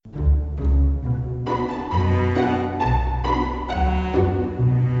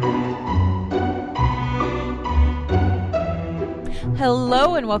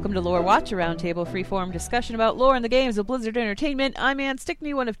Hello and welcome to Lore Watch, a roundtable freeform discussion about lore in the games of Blizzard Entertainment. I'm Ann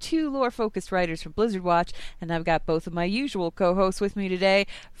Stickney, one of two lore-focused writers for Blizzard Watch, and I've got both of my usual co-hosts with me today.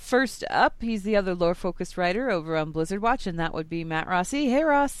 First up, he's the other lore-focused writer over on Blizzard Watch, and that would be Matt Rossi. Hey,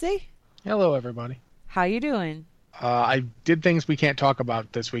 Rossi. Hello, everybody. How you doing? I did things we can't talk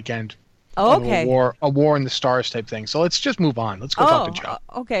about this weekend. Oh, okay. A war in the stars type thing. So let's just move on. Let's go talk to Joe.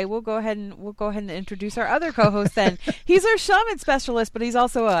 Okay, we'll go ahead and introduce our other co-host then. He's our shaman specialist, but he's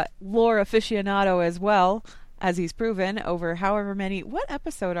also a lore aficionado as well, as he's proven over however many. What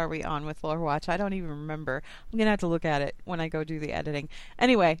episode are we on with Lore Watch? I don't even remember. I'm gonna have to look at it when I go do the editing.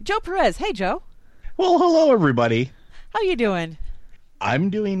 Anyway, Joe Perez. Hey, Joe. Well, hello, everybody. How you doing?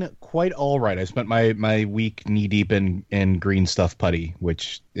 I'm doing quite all right. I spent my week knee-deep in green stuff putty,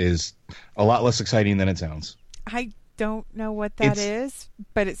 which is a lot less exciting than it sounds. I don't know what that is,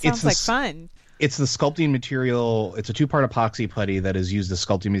 but it sounds like fun. It's the sculpting material. It's a two-part epoxy putty that is used as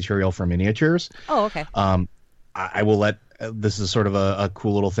sculpting material for miniatures. Oh, okay. I will let... this is sort of a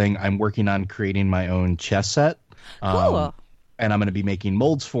cool little thing. I'm working on creating my own chess set. Cool. And I'm going to be making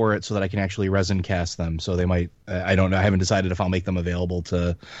molds for it so that I can actually resin cast them. So they might, I don't know, I haven't decided if I'll make them available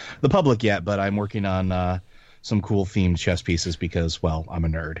to the public yet, but I'm working on some cool themed chess pieces because, well, I'm a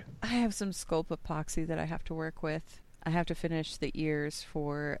nerd. I have some sculpt epoxy that I have to work with. I have to finish the ears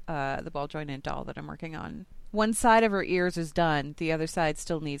for the ball jointed doll that I'm working on. One side of her ears is done. The other side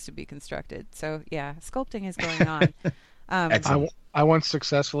still needs to be constructed. So, yeah, sculpting is going on. I once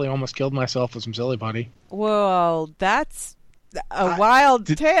successfully almost killed myself with some silly putty. Well, that's a wild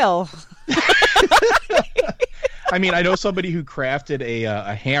tale. I mean, I know somebody who crafted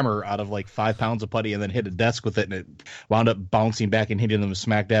a hammer out of like 5 pounds of putty and then hit a desk with it, and it wound up bouncing back and hitting them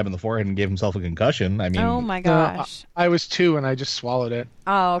smack dab in the forehead and gave himself a concussion. I mean, oh my gosh! I was 2 and I just swallowed it.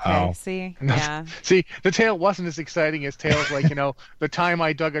 Oh, okay. Oh. See, yeah. See, the tale wasn't as exciting as tales like the time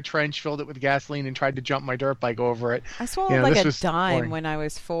I dug a trench, filled it with gasoline, and tried to jump my dirt bike over it. I swallowed like a dime when I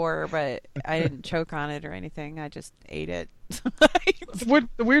was 4, but I didn't choke on it or anything. I just ate it. The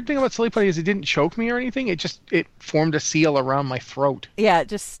weird thing about silly putty is it didn't choke me or anything. It formed a seal around my throat. Yeah, it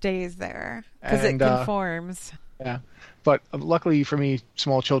just stays there because it conforms. Yeah, but luckily for me,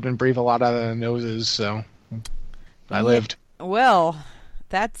 small children breathe a lot out of their noses, so I lived. Well,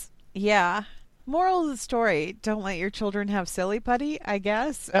 that's Moral of the story: don't let your children have silly putty, I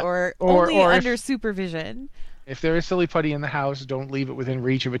guess, or only under supervision. If there is silly putty in the house, don't leave it within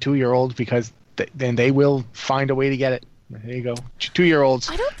reach of a 2-year-old because then they will find a way to get it. There you go. 2-year-olds.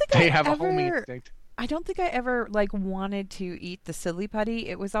 I don't think they have a homing instinct. I don't think I ever wanted to eat the silly putty.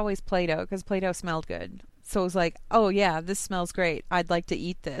 It was always Play-Doh because Play-Doh smelled good. So it was like, oh yeah, this smells great. I'd like to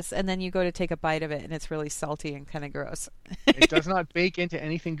eat this. And then you go to take a bite of it and it's really salty and kind of gross. It does not bake into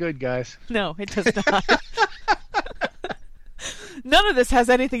anything good, guys. No, it does not. None of this has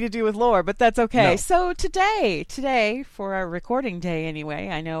anything to do with lore, but that's okay. No. So today, for our recording day anyway,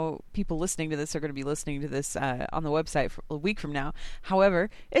 I know people listening to this are going to be listening to this on the website for a week from now.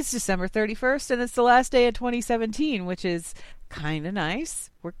 However, it's December 31st, and it's the last day of 2017, which is kind of nice.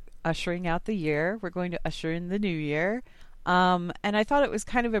 We're ushering out the year. We're going to usher in the new year. And I thought it was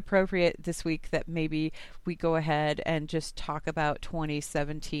kind of appropriate this week that maybe we go ahead and just talk about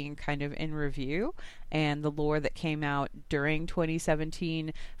 2017 kind of in review and the lore that came out during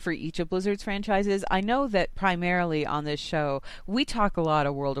 2017 for each of Blizzard's franchises. I know that primarily on this show, we talk a lot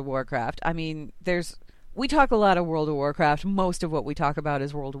of World of Warcraft. I mean, we talk a lot of World of Warcraft. Most of what we talk about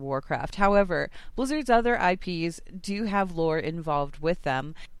is World of Warcraft. However, Blizzard's other IPs do have lore involved with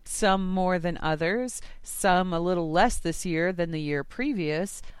them. Some more than others, some a little less this year than the year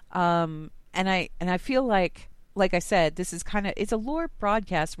previous. And I feel like I said, this is it's a lore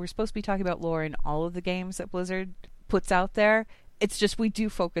broadcast. We're supposed to be talking about lore in all of the games that Blizzard puts out there. It's just we do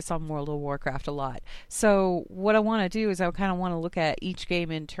focus on World of Warcraft a lot. So what I want to do is I kind of want to look at each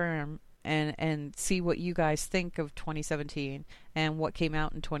game in turn and see what you guys think of 2017 and what came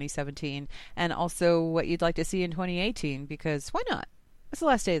out in 2017 and also what you'd like to see in 2018, because why not? It's the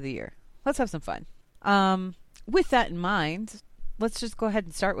last day of the year. Let's have some fun. With that in mind, let's just go ahead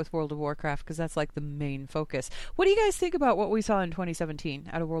and start with World of Warcraft because that's like the main focus. What do you guys think about what we saw in 2017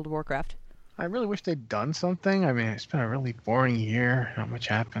 out of World of Warcraft? I really wish they'd done something. I mean, it's been a really boring year. Not much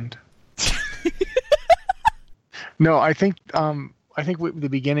happened. No, I think the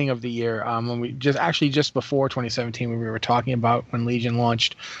beginning of the year, when we just before 2017, when we were talking about when Legion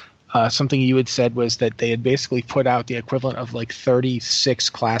launched, something you had said was that they had basically put out the equivalent of like 36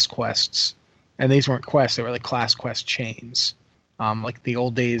 class quests, and these weren't quests; they were like class quest chains, like the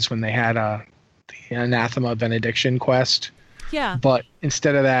old days when they had the Anathema Benediction quest. Yeah. But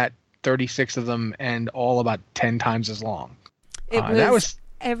instead of that, 36 of them, and all about 10 times as long. It was, that was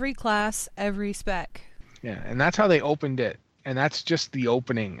every class, every spec. Yeah, and that's how they opened it. And that's just the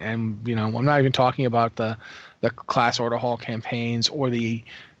opening. And, you know, I'm not even talking about the class order hall campaigns or the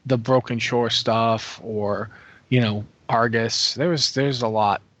Broken Shore stuff or, you know, Argus. There's a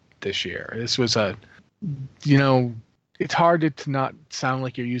lot this year. This was a, you know, it's hard to not sound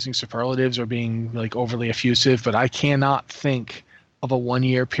like you're using superlatives or being like overly effusive, but I cannot think of a 1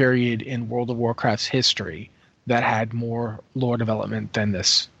 year period in World of Warcraft's history that had more lore development than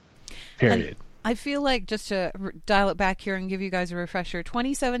this period. And I feel like, just to dial it back here and give you guys a refresher,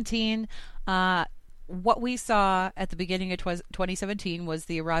 2017, what we saw at the beginning of 2017 was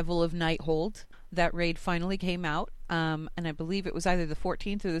the arrival of Nighthold. That raid finally came out, and I believe it was either the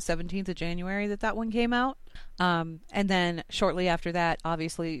 14th or the 17th of January that one came out. And then shortly after that,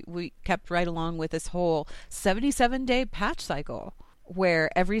 obviously, we kept right along with this whole 77-day patch cycle,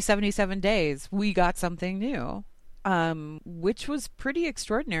 where every 77 days we got something new, which was pretty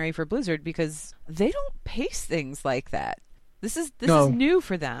extraordinary for Blizzard because they don't pace things like that. This is new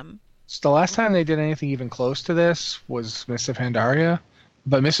for them. So the last time they did anything even close to this was Mists of Pandaria.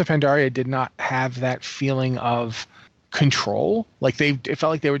 But Mists of Pandaria did not have that feeling of control. Like it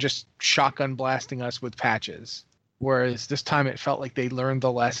felt like they were just shotgun blasting us with patches. Whereas this time it felt like they learned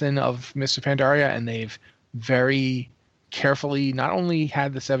the lesson of Mists of Pandaria, and they've very carefully not only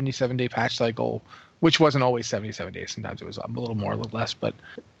had the 77-day patch cycle, which wasn't always 77 days. Sometimes it was a little more, a little less. But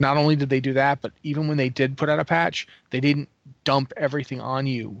not only did they do that, but even when they did put out a patch, they didn't dump everything on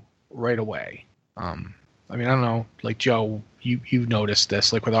you right away. I mean, I don't know, like Joe, you noticed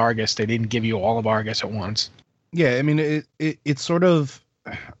this, like with Argus, they didn't give you all of Argus at once. Yeah, I mean, it's sort of,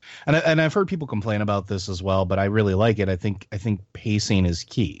 and I've heard people complain about this as well, but I really like it. I think pacing is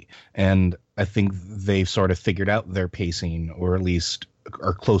key, and I think they've sort of figured out their pacing, or at least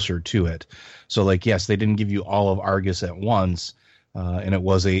are closer to it. So, like, yes, they didn't give you all of Argus at once, and it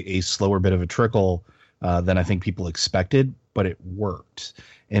was a slower bit of a trickle than I think people expected, but it worked.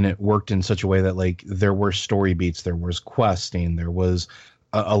 And it worked in such a way that, like, there were story beats, there was questing, there was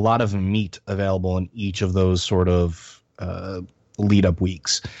a lot of meat available in each of those sort of lead up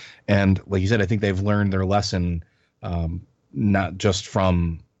weeks. And like you said, I think they've learned their lesson, not just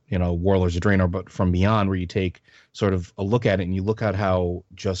from, you know, Warlords of Draenor, but from beyond, where you take sort of a look at it and you look at how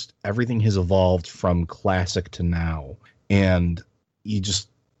just everything has evolved from classic to now. And you just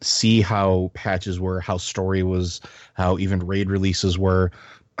see how patches were, how story was, how even raid releases were,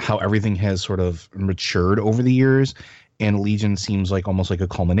 how everything has sort of matured over the years. And Legion seems like almost like a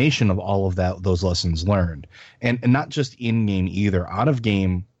culmination of all of those lessons learned, and not just in game either, out of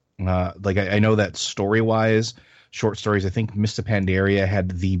game. Like I know that story wise, short stories, I think Mists of Pandaria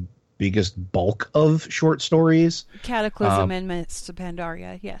had the biggest bulk of short stories. Cataclysm and Mists of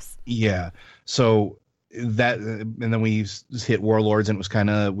Pandaria, yes. Yeah. So that, and then we hit Warlords, and it was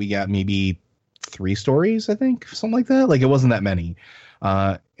kind of, we got maybe 3 stories, I think, something like that. Like, it wasn't that many.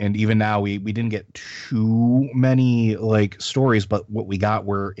 And even now we didn't get too many like stories, but what we got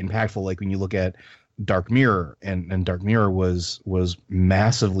were impactful. Like when you look at Dark Mirror, and Dark Mirror was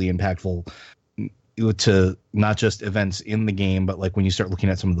massively impactful to not just events in the game, but like when you start looking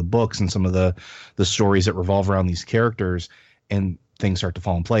at some of the books and some of the stories that revolve around these characters, and things start to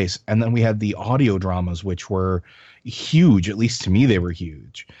fall in place. And then we had the audio dramas, which were huge. At least to me, they were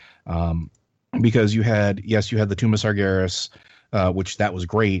huge. Because you had the Tomb of Sargeras, which that was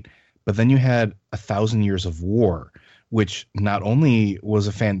great, but then you had 1,000 Years of War, which not only was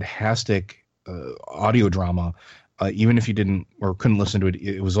a fantastic audio drama, even if you didn't or couldn't listen to it,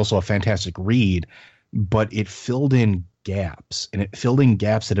 it was also a fantastic read, but it filled in gaps, and it filled in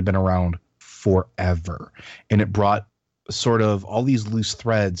gaps that had been around forever, and it brought sort of all these loose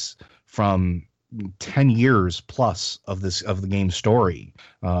threads from 10 years plus of the game's story,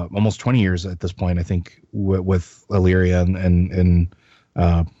 almost 20 years at this point, I think, with Illyria and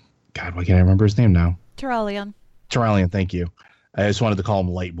God, why can't I remember his name now? Turalyon, thank you. I just wanted to call him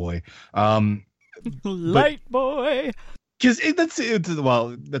Light Boy. Light Boy. Because that's a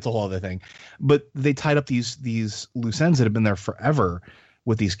whole other thing. But they tied up these loose ends that have been there forever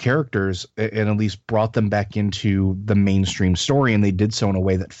with these characters, and at least brought them back into the mainstream story, and they did so in a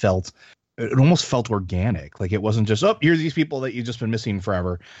way that it almost felt organic. Like it wasn't just, here's these people that you've just been missing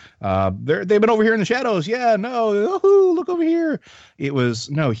forever. They've been over here in the shadows. Yeah, no, look over here. It was,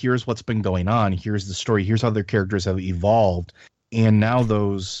 no, here's what's been going on. Here's the story. Here's how their characters have evolved. And now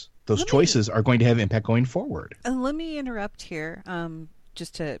those choices are going to have impact going forward. Let me interrupt here,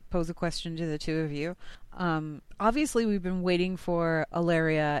 just to pose a question to the two of you. Obviously, we've been waiting for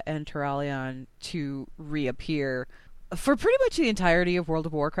Illyria and Turalyon to reappear for pretty much the entirety of World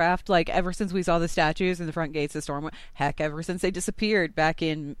of Warcraft, like ever since we saw the statues in the front gates of Stormwind, heck, ever since they disappeared back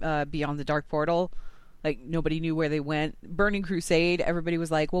in Beyond the Dark Portal, like nobody knew where they went. Burning Crusade, everybody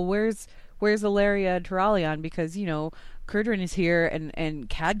was like, well, where's Ilaria and Turalyon? Because, you know, Kurdrin is here and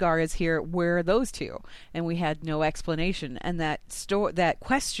Khadgar is here. Where are those two? And we had no explanation. And that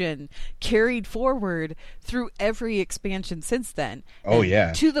question carried forward through every expansion since then. Oh, and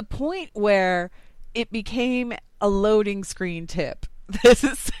yeah. To the point where it became a loading screen tip. This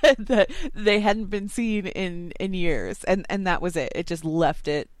is said that they hadn't been seen in years. And that was it. It just left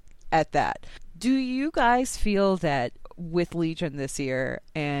it at that. Do you guys feel that with Legion this year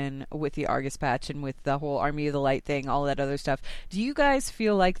and with the Argus patch and with the whole Army of the Light thing, all that other stuff, do you guys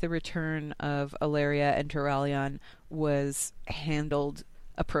feel like the return of Ilaria and Turalyon was handled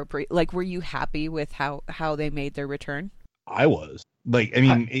appropriate? Like, were you happy with how they made their return? I was. Like, I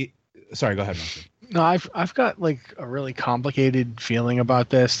mean, sorry, go ahead, Martin. No, I've got like a really complicated feeling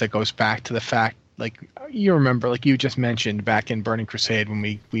about this that goes back to the fact, like, you remember, like you just mentioned back in Burning Crusade when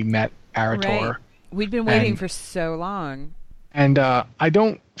we met Arator. Right. We'd been waiting for so long. And I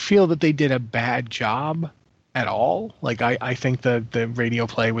don't feel that they did a bad job at all. Like, I think the radio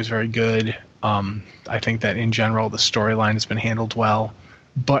play was very good. I think that in general the storyline has been handled well.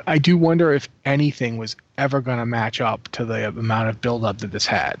 But I do wonder if anything was ever going to match up to the amount of build-up that this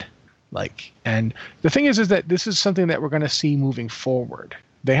had. Like, and the thing is that this is something that we're going to see moving forward.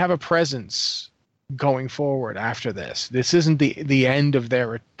 They have a presence going forward after this. This isn't the end of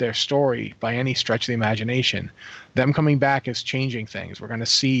their story by any stretch of the imagination. Them coming back is changing things. We're going to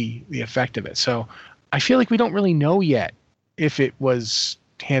see the effect of it. So I feel like we don't really know yet if it was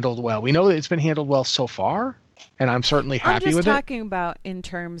handled well. We know that it's been handled well so far, and I'm certainly happy with it. I'm just talking about in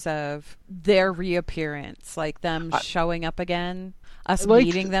terms of their reappearance, like them showing up again, us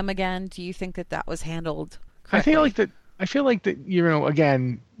meeting them again. Do you think that was handled correctly? I feel like that, you know,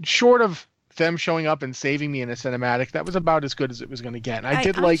 again, short of them showing up and saving me in a cinematic, that was about as good as it was going to get. I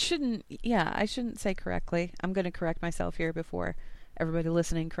shouldn't say correctly. I'm going to correct myself here before everybody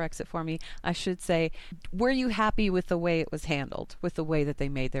listening corrects it for me. I should say, were you happy with the way it was handled, with the way that they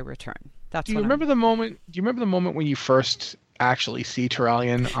made their return? Do you remember the moment when you first actually see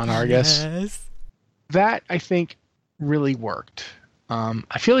Turalyon on Argus? Yes. That, I think, really worked.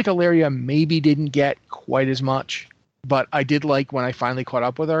 I feel like Ilaria maybe didn't get quite as much, but I did like when I finally caught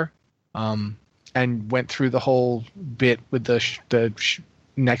up with her. And went through the whole bit with the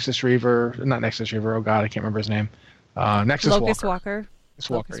Nexus Reaver, not Nexus Reaver. Oh God, I can't remember his name. Nexus Locust Walker.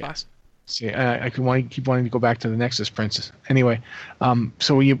 Walker. Yes. See, I keep wanting to go back to the Nexus Princess. Anyway,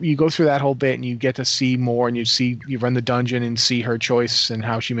 so you go through that whole bit and you get to see more, and you run the dungeon and see her choice and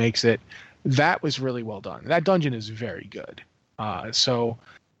how she makes it. That was really well done. That dungeon is very good. So,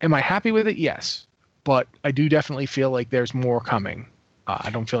 am I happy with it? Yes, but I do definitely feel like there's more coming. I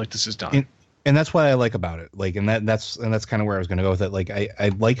don't feel like this is done. And that's what I like about it. Like, and that's kind of where I was going to go with it. Like,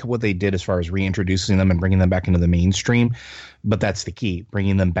 I like what they did as far as reintroducing them and bringing them back into the mainstream, but that's the key,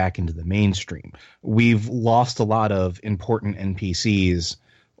 bringing them back into the mainstream. We've lost a lot of important NPCs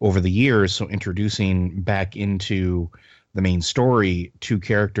over the years, so introducing back into the main story two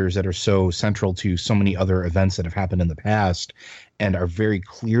characters that are so central to so many other events that have happened in the past and are very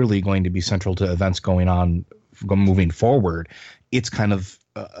clearly going to be central to events going on moving forward. It's kind of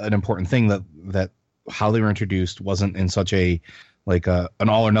an important thing that how they were introduced wasn't in such an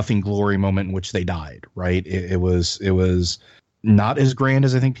all or nothing glory moment in which they died, right? It was not as grand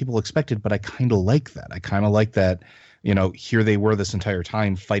as I think people expected, but I kind of like that. I kind of like that, you know, here they were this entire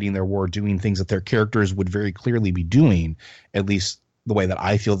time fighting their war, doing things that their characters would very clearly be doing, at least the way that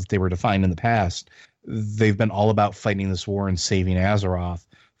I feel that they were defined in the past. They've been all about fighting this war and saving Azeroth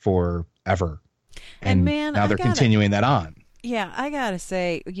forever. And man, now they're continuing that on. Yeah, I gotta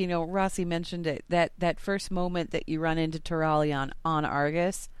say, you know, Rossi mentioned it, that first moment that you run into Turalyon on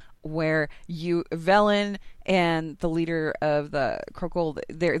Argus, where Velen and the leader of the Krokul,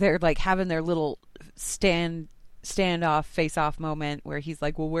 they're like having their little standoff, face-off moment where he's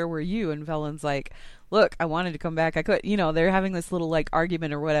like, well, where were you? And Velen's like, look, I wanted to come back. I could, you know, they're having this little like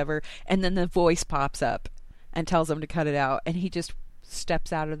argument or whatever, and then the voice pops up and tells him to cut it out, and he just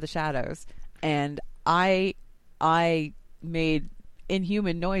steps out of the shadows. And I made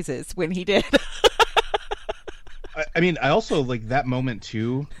inhuman noises when he did. I mean, I also like that moment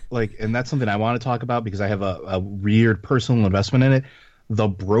too, like, and that's something I want to talk about because I have a weird personal investment in it. The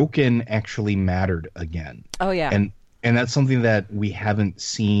broken actually mattered again. Oh yeah. And that's something that we haven't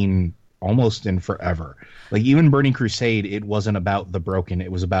seen almost in forever. Like even Burning Crusade, it wasn't about the broken.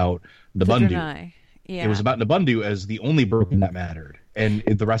 It was about Nabundu. Yeah. It was about Nabundu as the only broken that mattered. and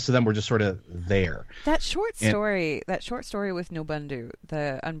the rest of them were just sort of there. That short story with Nobundu,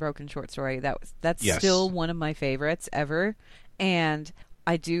 the Unbroken short story, that's Yes. still one of my favorites ever. And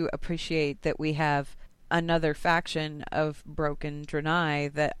I do appreciate that we have another faction of Broken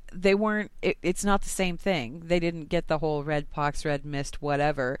Draenei that they weren't. It's not the same thing. They didn't get the whole Red Pox, Red Mist,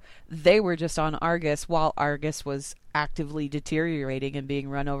 whatever. They were just on Argus while Argus was actively deteriorating and being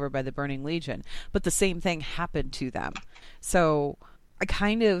run over by the Burning Legion. But the same thing happened to them. So I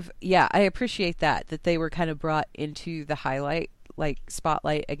kind of, I appreciate that they were kind of brought into the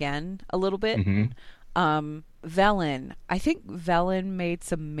spotlight again a little bit. Mm-hmm. Velen, I think Velen made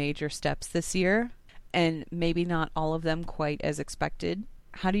some major steps this year, and maybe not all of them quite as expected.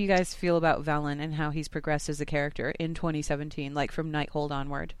 How do you guys feel about Velen and how he's progressed as a character in 2017, like from Nighthold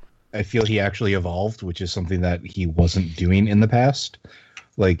onward? I feel he actually evolved, which is something that he wasn't doing in the past.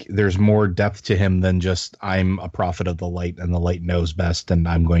 Like, there's more depth to him than just, I'm a prophet of the light and the light knows best and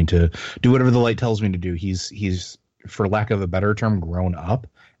I'm going to do whatever the light tells me to do. He's, for lack of a better term, grown up,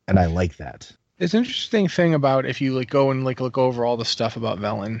 and I like that. There's an interesting thing about if you go and look over all the stuff about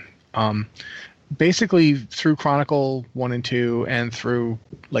Velen. Basically, through Chronicle 1 and 2 and through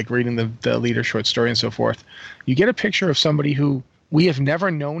reading the leader short story and so forth, you get a picture of somebody who we have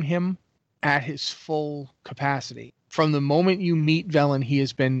never known him at his full capacity. From the moment you meet Velen, he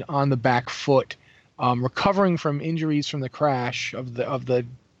has been on the back foot, recovering from injuries from the crash of the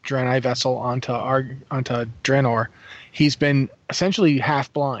Draenei vessel onto Draenor. He's been essentially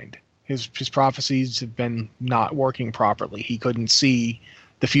half blind. His prophecies have been not working properly. He couldn't see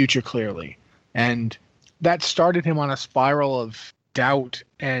the future clearly. And that started him on a spiral of doubt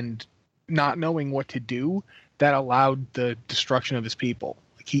and not knowing what to do that allowed the destruction of his people.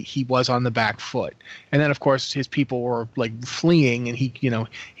 He was on the back foot. And then, of course, his people were fleeing, and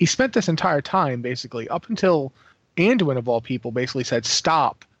he spent this entire time basically up until Anduin, of all people, basically said,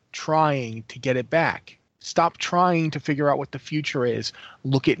 stop trying to get it back. Stop trying to figure out what the future is.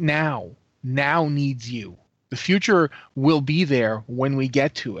 Look at now. Now needs you. The future will be there when we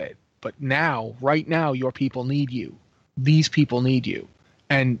get to it. But now, right now, your people need you. These people need you.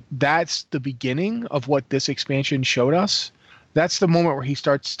 And that's the beginning of what this expansion showed us. That's the moment where he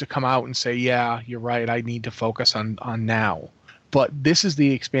starts to come out and say, yeah, you're right, I need to focus on now. But this is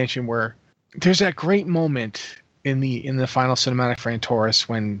the expansion where there's that great moment in the final cinematic for Antorus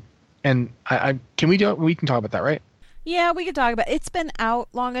when, and we can talk about that, right? Yeah, we could talk about it. It's been out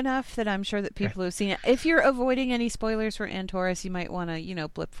long enough that I'm sure that people have seen it. If you're avoiding any spoilers for Antorus, you might want to,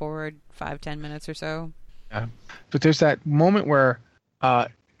 blip forward 5-10 minutes or so. Yeah. But there's that moment where Velen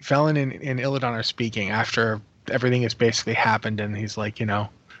and Illidan are speaking after everything has basically happened, and he's like,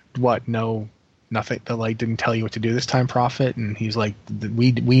 what? No, nothing. The light didn't tell you what to do this time, Prophet. And he's like,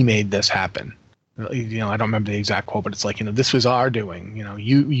 we made this happen. I don't remember the exact quote, but it's like, this was our doing.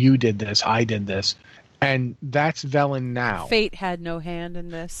 You did this. I did this. And that's Velen now. Fate had no hand in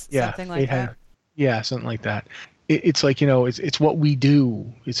this. Yeah, something like that. Something like that. It's like, it's what we do.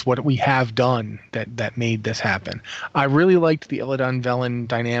 It's what we have done that made this happen. I really liked the Illidan-Velen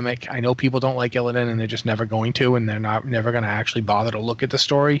dynamic. I know people don't like Illidan, and they're just never going to, and they're never going to actually bother to look at the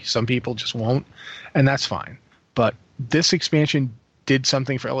story. Some people just won't, and that's fine. But this expansion did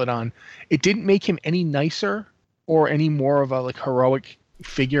something for Illidan. It didn't make him any nicer or any more of a heroic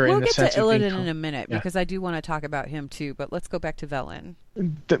figure in the sense of We'll get to Illidan in a minute because I do want to talk about him too, but let's go back to Velen.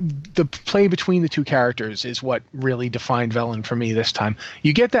 The play between the two characters is what really defined Velen for me this time.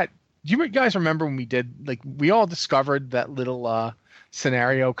 You get that. Do you guys remember when we did, we all discovered that little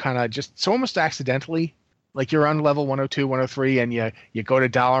scenario kind of just so almost accidentally? You're on level 102, 103, and you go to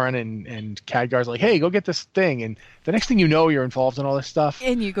Dalaran, and Khadgar's like, hey, go get this thing. And the next thing you know, you're involved in all this stuff.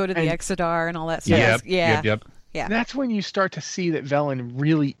 And you go to the Exodar and all that stuff. Yep. Yeah. That's when you start to see that Velen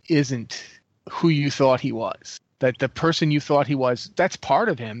really isn't who you thought he was. That the person you thought he was, that's part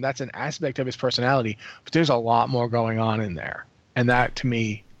of him. That's an aspect of his personality. But there's a lot more going on in there. And that, to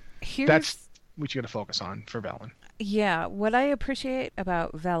me, that's what you got to focus on for Velen. Yeah, what I appreciate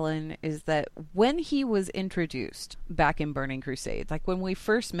about Velen is that when he was introduced back in Burning Crusade, when we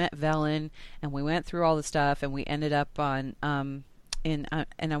first met Velen and we went through all the stuff and we ended up on, and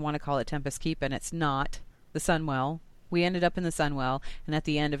I want to call it Tempest Keep, and it's not the Sunwell. We ended up in the Sunwell, and at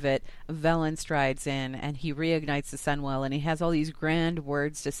the end of it, Velen strides in, and he reignites the Sunwell, and he has all these grand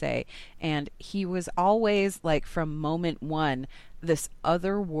words to say. And he was always, from moment one, this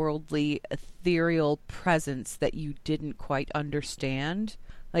otherworldly, ethereal presence that you didn't quite understand.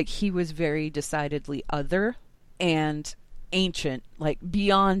 He was very decidedly other and ancient,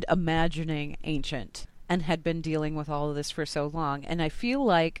 beyond imagining ancient, and had been dealing with all of this for so long. And I feel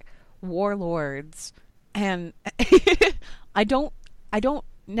like Warlords... And I don't I don't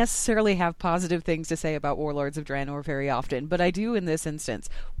necessarily have positive things to say about Warlords of Draenor very often, but I do in this instance.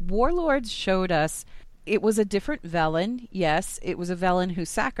 Warlords showed us it was a different Velen. Yes, it was a Velen who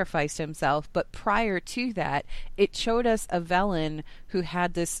sacrificed himself, but prior to that, it showed us a Velen who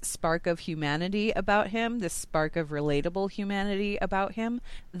had this spark of humanity about him, this spark of relatable humanity about him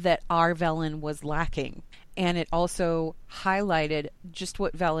that our Velen was lacking. And it also highlighted just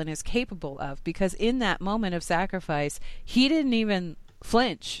what Velen is capable of, because in that moment of sacrifice, he didn't even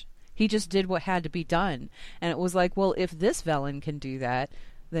flinch. He just did what had to be done. And it was like, well, if this Velen can do that,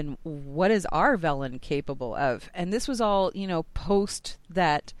 then what is our Velen capable of? And this was all, post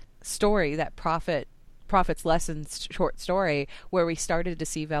that story, that Prophet's Lessons short story, where we started to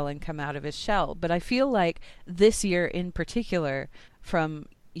see Velen come out of his shell. But I feel like this year in particular, from,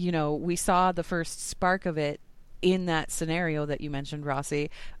 we saw the first spark of it in that scenario that you mentioned, Rossi.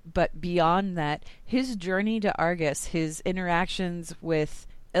 But beyond that, his journey to Argus, his interactions with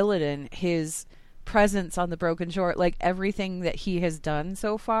Illidan, his presence on the Broken Shore, like everything that he has done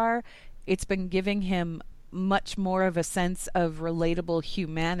so far, it's been giving him much more of a sense of relatable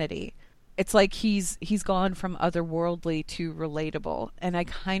humanity. It's like he's gone from otherworldly to relatable, and I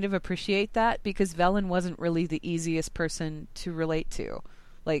kind of appreciate that, because Velen wasn't really the easiest person to relate to.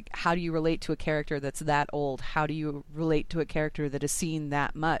 Like, how do you relate to a character that's that old? How do you relate to a character that has seen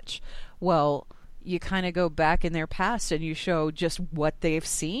that much? Well, you kind of go back in their past and you show just what they've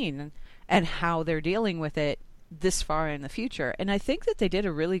seen and how they're dealing with it this far in the future. And I think that they did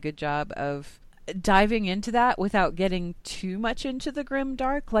a really good job of diving into that without getting too much into the grim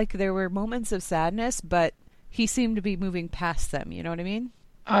dark. Like, there were moments of sadness, but he seemed to be moving past them. You know what I mean?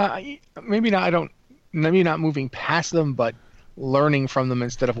 Maybe not moving past them, but learning from them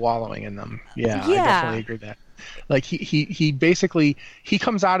instead of wallowing in them. Yeah. I definitely agree with that. Like, he basically, he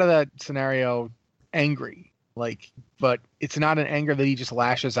comes out of that scenario angry, like, but it's not an anger that he just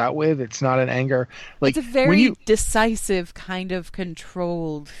lashes out with. It's not an anger like, it's a very decisive, kind of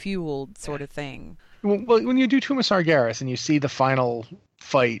controlled, fueled sort of thing. Well, when you do Tomb of Sargeras and you see the final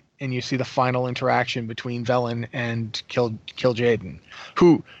fight and you see the final interaction between Velen and Kil'jaeden,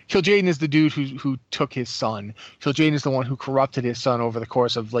 Kil'jaeden is the dude who took his son. Kil'jaeden is the one who corrupted his son over the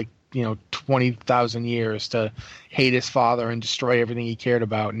course of 20,000 years to hate his father and destroy everything he cared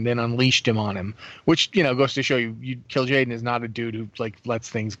about, and then unleashed him on him, which, goes to show you Kil'jaeden is not a dude who lets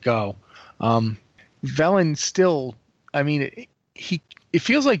things go. Velen still, it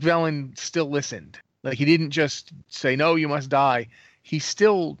feels like Velen still listened. Like, he didn't just say, no, you must die. He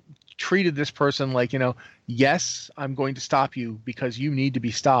still treated this person like, yes, I'm going to stop you because you need to be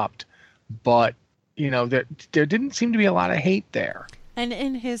stopped. But, there didn't seem to be a lot of hate there. And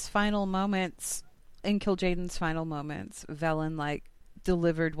in his final moments, in Kil'jaeden's final moments, Velen,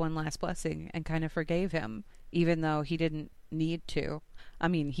 delivered one last blessing and kind of forgave him, even though he didn't need to. I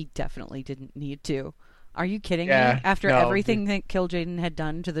mean, he definitely didn't need to. Are you kidding me? After everything that Kil'jaeden had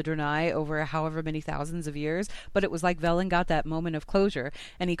done to the Draenei over however many thousands of years, but it was like Velen got that moment of closure,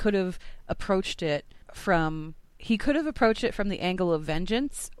 and he could have approached it from the angle of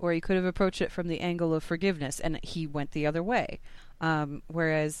vengeance, or he could have approached it from the angle of forgiveness, and he went the other way.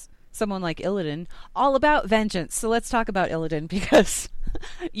 Whereas someone like Illidan, all about vengeance. So let's talk about Illidan, because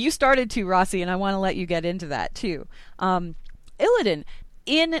you started to, Rossi, and I want to let you get into that too. Illidan,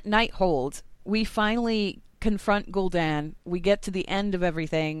 in Nighthold, we finally confront Gul'dan. We get to the end of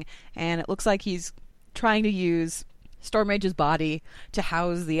everything, and it looks like he's trying to use Stormrage's body to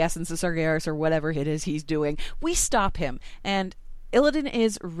house the essence of Sargeras or whatever it is he's doing. We stop him, and Illidan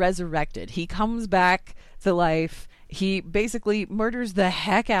is resurrected. He comes back to life. He basically murders the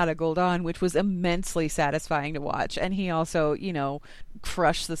heck out of Gul'dan, which was immensely satisfying to watch. And he also,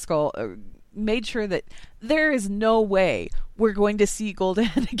 crushed the skull, made sure that there is no way we're going to see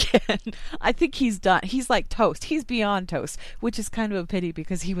Gul'dan again. I think he's done. He's like toast. He's beyond toast, which is kind of a pity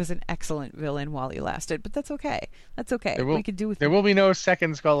because he was an excellent villain while he lasted. But that's okay. That's okay. We could do with there will be no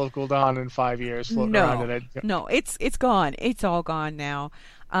second Skull of Gul'dan in 5 years. No, it's gone. It's all gone now.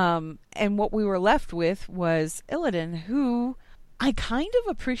 And what we were left with was Illidan, who I kind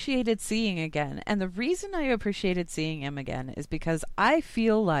of appreciated seeing again. And the reason I appreciated seeing him again is because I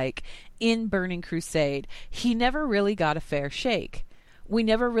feel like in Burning Crusade, he never really got a fair shake. We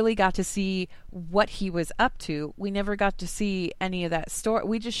never really got to see what he was up to. We never got to see any of that story.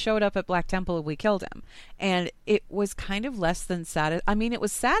 We just showed up at Black Temple and we killed him. And it was kind of less than it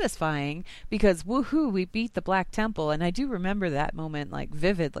was satisfying because woohoo, we beat the Black Temple. And I do remember that moment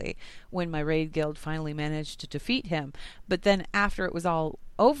vividly when my raid guild finally managed to defeat him. But then after it was all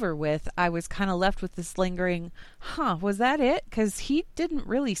over with, I was kind of left with this lingering, was that it? Because he didn't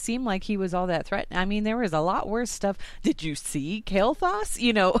really seem like he was all that threatening. I mean, there was a lot worse stuff. Did you see Kael'thas?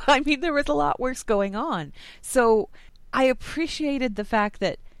 I mean, there was a lot worse going on. So I appreciated the fact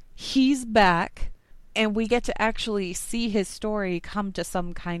that he's back and we get to actually see his story come to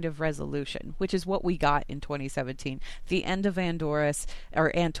some kind of resolution, which is what we got in 2017. The end of Antorus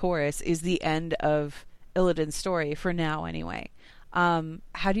is the end of Illidan's story, for now anyway.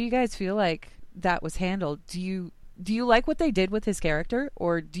 How do you guys feel like that was handled? Do you like what they did with his character,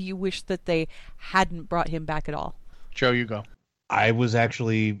 or do you wish that they hadn't brought him back at all? Joe, you go. I was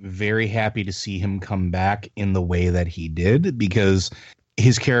actually very happy to see him come back in the way that he did, because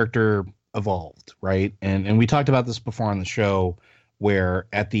his character evolved, right? And we talked about this before on the show, where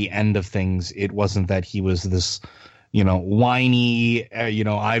at the end of things, it wasn't that he was this, whiny,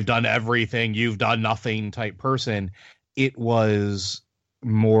 I've done everything, you've done nothing type person. It was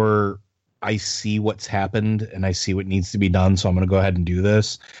more, I see what's happened and I see what needs to be done, so I'm going to go ahead and do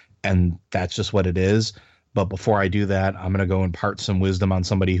this. And that's just what it is. But before I do that, I'm going to go impart some wisdom on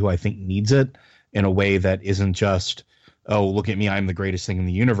somebody who I think needs it in a way that isn't just, oh, look at me, I'm the greatest thing in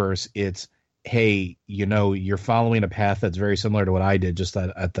the universe. It's, hey, you're following a path that's very similar to what I did, just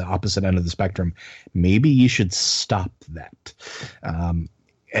at the opposite end of the spectrum. Maybe you should stop that.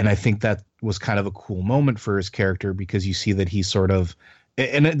 And I think that was kind of a cool moment for his character, because you see that he's sort of,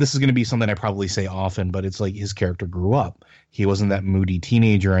 and this is going to be something I probably say often, but it's like his character grew up. He wasn't that moody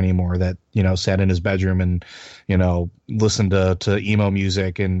teenager anymore that, sat in his bedroom and, listened to emo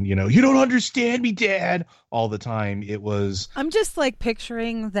music and, you don't understand me, Dad, all the time. It was. I'm just like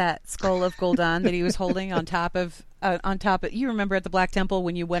picturing that skull of Gul'dan that he was holding on top of, you remember at the Black Temple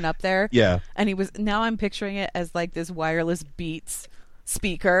when you went up there? Yeah. And now I'm picturing it as like this wireless Beats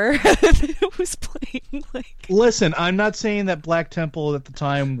speaker that was playing like. Listen, I'm not saying that Black Temple at the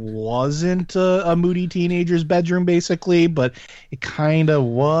time wasn't a moody teenager's bedroom, basically, but it kind of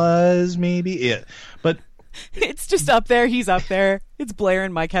was, maybe. Yeah, but it's just up there. He's up there. It's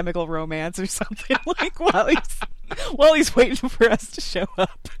blaring My Chemical Romance or something like while he's waiting for us to show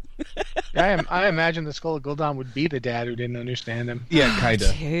up. I imagine the Skull of Gul'dan would be the dad who didn't understand him. Yeah, kind of.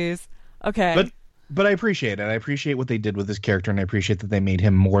 Jeez. Okay. But I appreciate it. I appreciate what they did with his character, and I appreciate that they made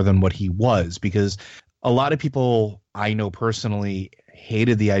him more than what he was, because a lot of people I know personally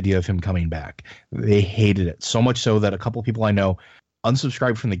hated the idea of him coming back. They hated it so much so that a couple people I know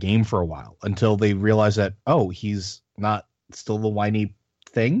unsubscribed from the game for a while until they realized that, oh, he's not still the whiny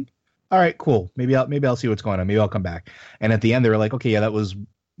thing. All right, cool. Maybe I'll see what's going on. Maybe I'll come back. And at the end, they were like, okay, yeah, that was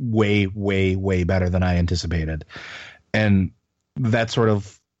way, way, way better than I anticipated. And that sort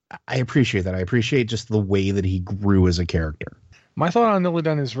of, I appreciate that. I appreciate just the way that he grew as a character. My thought on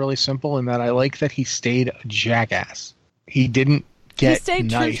Illidan is really simple in that I like that he stayed a jackass. He didn't get He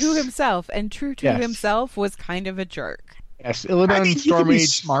stayed nice. true to himself, and true to himself was kind of a jerk. Yes, Illidan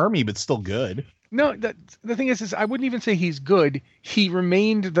Stormage, smarmy, but still good. No, the thing is I wouldn't even say he's good. He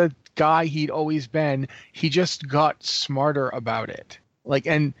remained the guy he'd always been. He just got smarter about it.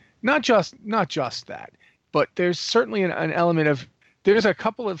 And not just that, but there's certainly an element of. There's a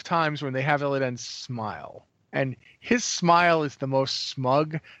couple of times when they have Illidan smile, and his smile is the most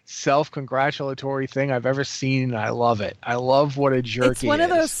smug, self-congratulatory thing I've ever seen, and I love it. I love what a jerk he is. It's one of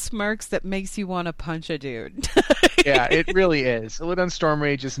those smirks that makes you want to punch a dude. Yeah, it really is. Illidan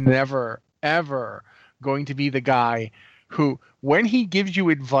Stormrage is never, ever going to be the guy who, when he gives you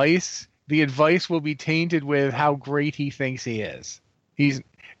advice, the advice will be tainted with how great he thinks he is. He's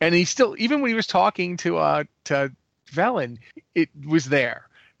still, even when he was talking to Velen, it was there.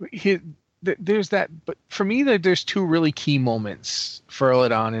 There's that, but for me, there's two really key moments for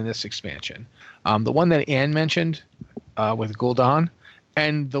Illidan in this expansion. The one that Anne mentioned with Gul'dan,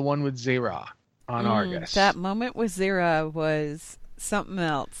 and the one with Xe'ra on Argus. That moment with Xe'ra was something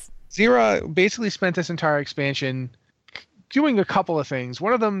else. Xe'ra basically spent this entire expansion doing a couple of things.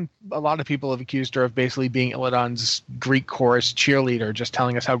 One of them, a lot of people have accused her of basically being Illidan's Greek chorus cheerleader, just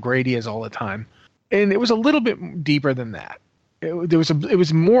telling us how great he is all the time. And it was a little bit deeper than that. It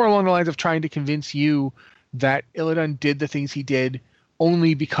was more along the lines of trying to convince you that Illidan did the things he did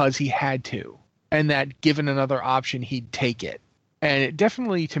only because he had to, and that given another option, he'd take it. And it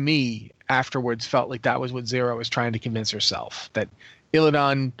definitely, to me, afterwards felt like that was what Xe'ra was trying to convince herself, that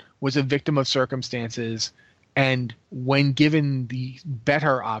Illidan was a victim of circumstances, and when given the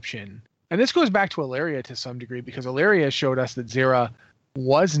better option, and this goes back to Alleria to some degree, because Alleria showed us that Xe'ra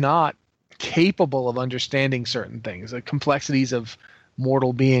was not capable of understanding certain things. The complexities of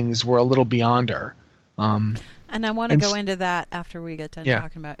mortal beings were a little beyond her. And I want to go into that after we get done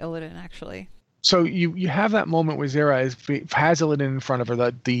talking about Illidan, actually. So you have that moment where Zira has Illidan in front of her,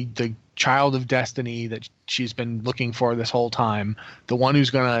 the child of destiny that she's been looking for this whole time, the one who's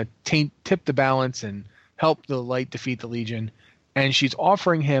going to tip the balance and help the light defeat the Legion, and she's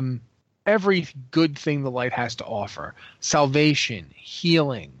offering him every good thing the light has to offer: salvation,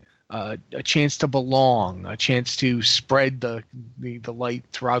 healing, a chance to belong, a chance to spread the light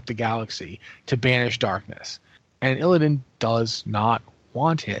throughout the galaxy, to banish darkness. And Illidan does not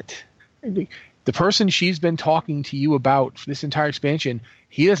want it. The person she's been talking to you about for this entire expansion,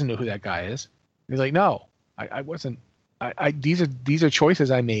 he doesn't know who that guy is. He's like, no, I wasn't. These are choices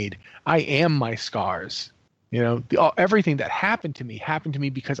I made. I am my scars. Everything that happened to me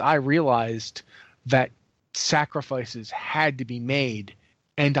because I realized that sacrifices had to be made,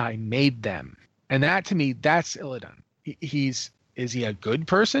 and I made them. And that, to me, that's Illidan. Is he a good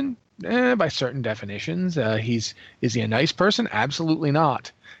person? By certain definitions. Is he a nice person? Absolutely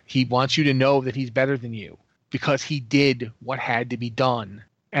not. He wants you to know that he's better than you because he did what had to be done.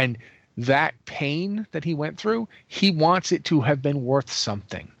 And that pain that he went through, he wants it to have been worth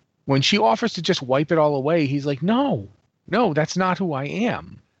something. When she offers to just wipe it all away, he's like, no, that's not who I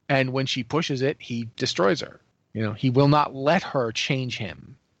am. And when she pushes it, he destroys her. He will not let her change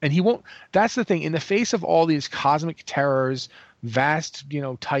him. And he won't. That's the thing. In the face of all these cosmic terrors, vast,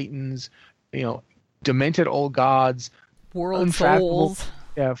 titans, demented old gods, world souls.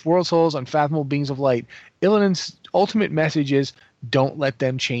 Yeah, world souls, unfathomable beings of light. Illidan's ultimate message is: don't let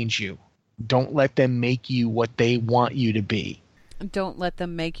them change you. Don't let them make you what they want you to be. Don't let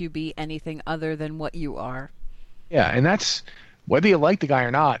them make you be anything other than what you are. Yeah, and that's whether you like the guy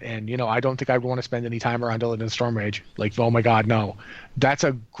or not. And, I don't think I'd want to spend any time around Illidan Stormrage. Like, oh my God, no. That's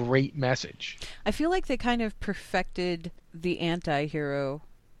a great message. I feel like they kind of perfected the anti-hero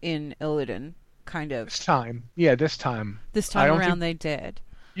in Illidan. Kind of. This time. Yeah, this time. This time around they did.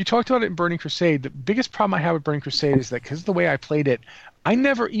 You talked about it in Burning Crusade. The biggest problem I have with Burning Crusade is that because of the way I played it, I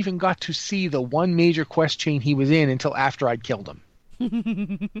never even got to see the one major quest chain he was in until after I'd killed him.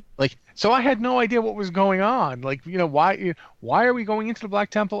 So I had no idea what was going on. Why are we going into the Black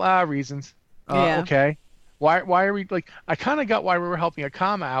Temple? Reasons. Okay. Why are we I kind of got why we were helping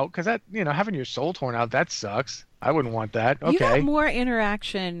Akama out, because that, having your soul torn out, that sucks. I wouldn't want that. Okay. You got more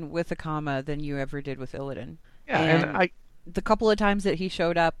interaction with Akama than you ever did with Illidan. Yeah, and the couple of times that he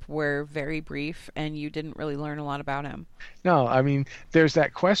showed up were very brief, and you didn't really learn a lot about him. No, I mean, there's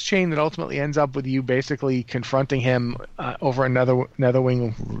that quest chain that ultimately ends up with you basically confronting him over another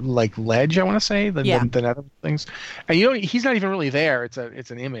Netherwing ledge, I want to say, the Nether things, and he's not even really there. It's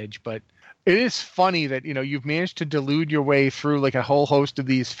an image, but it is funny that you've managed to delude your way through a whole host of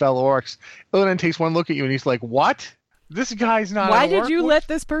these fell orcs. Illidan takes one look at you and he's like, "What? This guy's not. Why an orc? did you let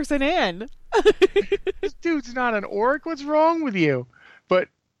this person in? This dude's not an orc. What's wrong with you?" But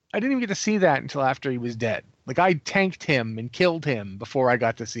I didn't even get to see that until after he was dead. I tanked him and killed him before I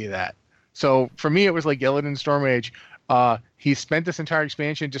got to see that. So for me, it was like Illidan Stormrage. He spent this entire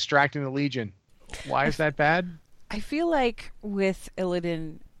expansion distracting the Legion. Why is that bad? I feel like with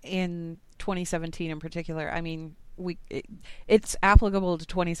Illidan in 2017 in particular, I mean, it's applicable to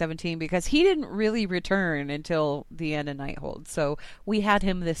 2017 because he didn't really return until the end of Nighthold. So we had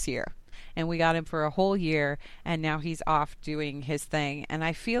him this year, and we got him for a whole year, and now he's off doing his thing. And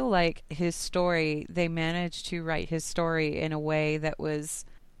I feel like his story, they managed to write his story in a way that was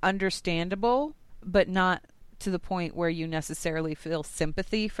understandable, but not to the point where you necessarily feel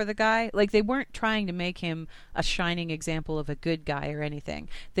sympathy for the guy. They weren't trying to make him a shining example of a good guy or anything.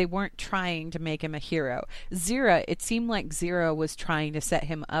 They weren't trying to make him a hero. Zira, it seemed like Zira was trying to set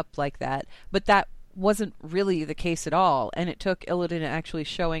him up like that, but that wasn't really the case at all, and it took Illidan actually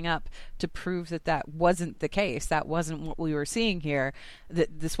showing up to prove that wasn't the case. That wasn't what we were seeing here.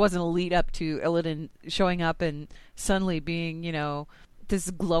 That this wasn't a lead up to Illidan showing up and suddenly being, this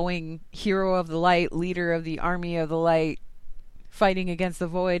glowing hero of the light, leader of the army of the light, fighting against the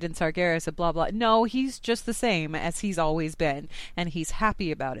void and Sargeras and blah blah. No, he's just the same as he's always been, and he's happy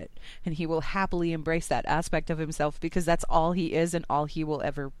about it, and he will happily embrace that aspect of himself because that's all he is and all he will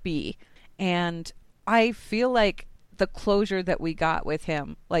ever be. And I feel like the closure that we got with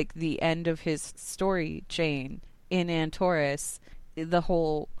him, the end of his story chain in Antorus, the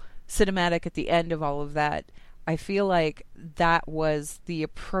whole cinematic at the end of all of that, I feel like that was the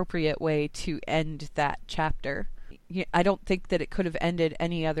appropriate way to end that chapter. I don't think that it could have ended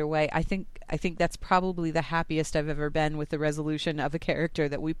any other way. I think that's probably the happiest I've ever been with the resolution of a character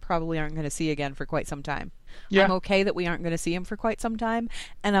that we probably aren't going to see again for quite some time. Yeah. I'm okay that we aren't going to see him for quite some time,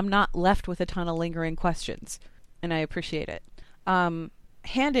 and I'm not left with a ton of lingering questions, and I appreciate it.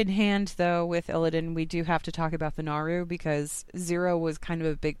 Hand in hand, though, with Illidan, we do have to talk about the Naru, because Zero was kind of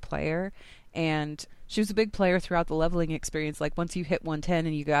a big player, and she was a big player throughout the leveling experience. Like once you hit 110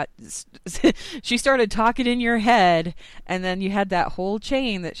 and you got, she started talking in your head, and then you had that whole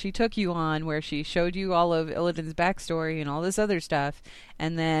chain that she took you on where she showed you all of Illidan's backstory and all this other stuff,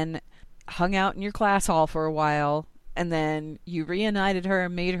 and then hung out in your class hall for a while, and then you reunited her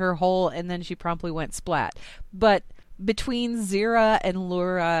and made her whole, and then she promptly went splat. But between Zira and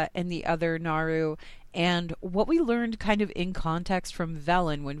Laura and the other Naru, and what we learned kind of in context from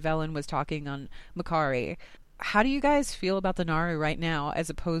Velen when Velen was talking on Makari, how do you guys feel about the Naru right now as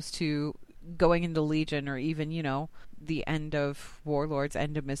opposed to going into Legion, or even, you know, the end of Warlords,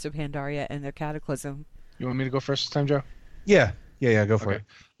 end of Mists of Pandaria and their Cataclysm? You want me to go first this time, Joe? Yeah, go for it.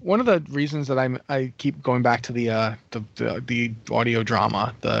 One of the reasons that I keep going back to the audio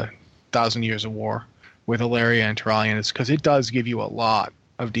drama, the 1,000 Years of War with Ilaria and Turalyon, is because it does give you a lot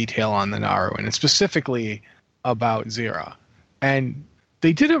of detail on the Naru, and specifically about Zira. And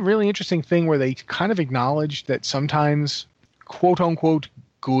they did a really interesting thing where they kind of acknowledged that sometimes quote unquote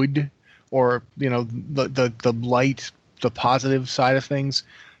good, or, you know, the light, the positive side of things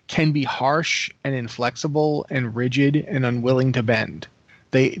can be harsh and inflexible and rigid and unwilling to bend.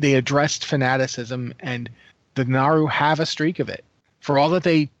 They addressed fanaticism, and the Naru have a streak of it. For all that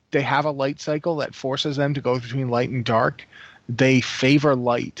they have a light cycle that forces them to go between light and dark, they favor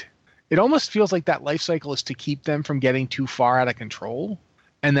light. It almost feels like that life cycle is to keep them from getting too far out of control.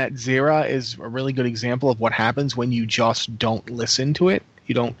 And that Zira is a really good example of what happens when you just don't listen to it.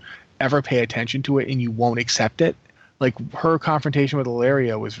 You don't ever pay attention to it, and you won't accept it. Like, her confrontation with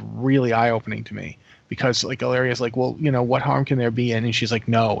Ilaria was really eye-opening to me, because like Ilaria's like, well, you know, what harm can there be in? And she's like,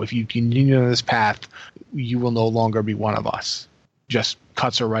 no, if you continue on this path, you will no longer be one of us. Just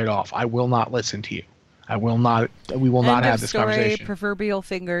cuts her right off. I will not listen to you. We will not have this conversation. Proverbial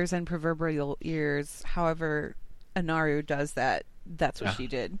fingers and proverbial ears. However a Naru does that, that's what she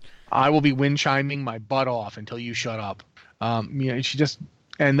did. I will be wind chiming my butt off until you shut up. You know, she just,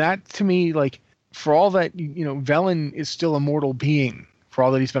 and that to me, like, for all that, you know, Velen is still a mortal being. For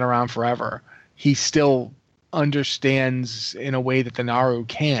all that he's been around forever, he still understands in a way that the Naru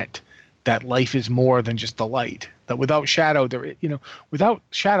can't, that life is more than just the light. That without shadow, without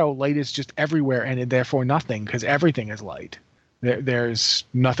shadow, light is just everywhere, and therefore nothing, because everything is light. There's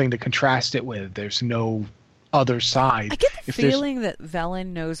nothing to contrast it with. There's no other side. I get the feeling that Velen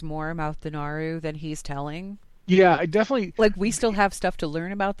knows more about the Naru than he's telling. Yeah, I definitely... Like, we still have stuff to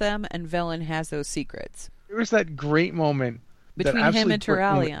learn about them, and Velen has those secrets. There was that great moment between him and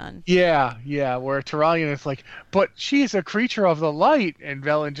Turalyon. Yeah, where Turalyon is like, but she's a creature of the light, and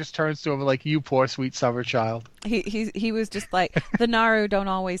Velen just turns to him like, you poor sweet summer child. He was just like, the Naru don't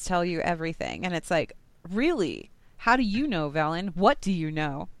always tell you everything, and it's like, really? How do you know, Velen? What do you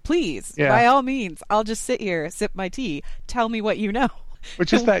know? Please, by all means, I'll just sit here, sip my tea. Tell me what you know.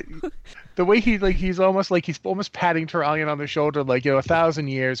 Which is that the way he's almost patting Turalyon on the shoulder, like, you know, 1,000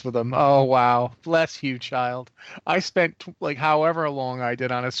 years with him. Oh wow, bless you, child. I spent like however long I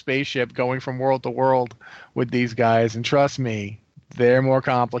did on a spaceship going from world to world with these guys, and trust me, they're more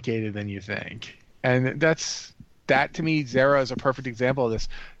complicated than you think. And that to me, Zara is a perfect example of this.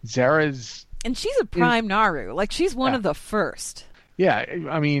 And she's a prime Naru. Like, she's one of the first. Yeah,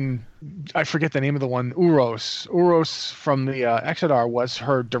 I mean, I forget the name of the one. Uros. Uros from the Exodar was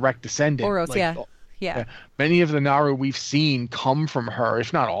her direct descendant. Uros, like, yeah. Many of the Naru we've seen come from her,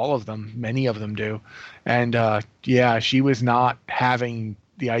 if not all of them. Many of them do. And, she was not having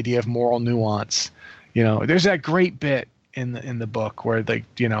the idea of moral nuance. You know, there's that great bit in the book where, like,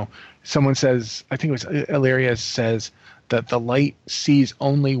 you know, someone says, I think it was Ilaria says, that the light sees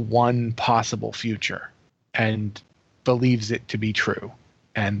only one possible future and believes it to be true,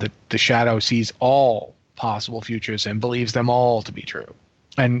 and the shadow sees all possible futures and believes them all to be true.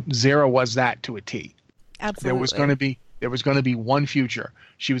 And Zira was that to a T. Absolutely. There was going to be one future.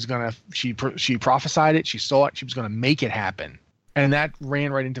 She prophesied it, she saw it, she was going to make it happen. And that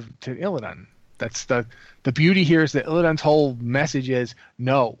ran right into Illidan. That's the beauty here, is that Illidan's whole message is,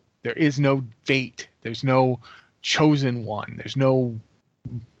 no, there is no fate. There's no chosen one. There's no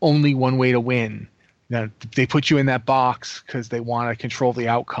only one way to win. Now, they put you in that box because they want to control the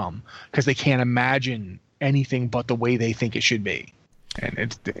outcome, because they can't imagine anything but the way they think it should be. And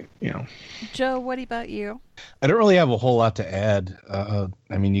it's, you know. Joe, what about you? I don't really have a whole lot to add.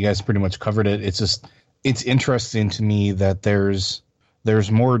 I mean, you guys pretty much covered it. It's interesting to me that there's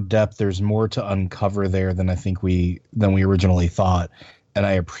more depth, there's more to uncover there than I think we originally thought. And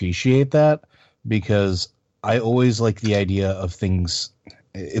I appreciate that, because I always like the idea of things.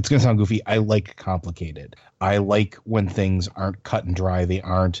 It's going to sound goofy. I like complicated. I like when things aren't cut and dry. They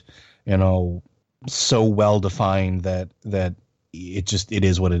aren't, you know, so well defined that it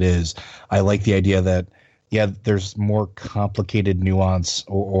is what it is. I like the idea that, yeah, there's more complicated nuance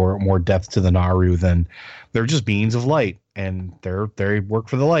or more depth to the Naru than they're just beings of light, and they work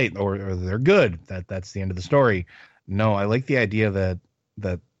for the light, or they're good. That's the end of the story. No, I like the idea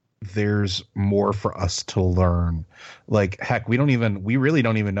that there's more for us to learn. Like, heck, we really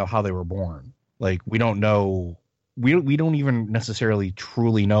don't even know how they were born. Like, we don't know. We don't even necessarily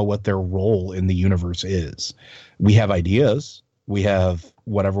truly know what their role in the universe is. We have ideas. We have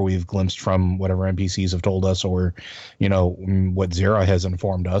whatever we've glimpsed from whatever NPCs have told us, or, what Zera has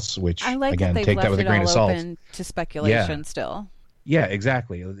informed us, which, I like again, that take that with a grain of salt. Open to speculation. Yeah. Still. Yeah,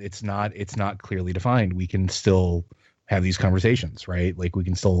 exactly. It's not clearly defined. We can still have these conversations, right? Like, we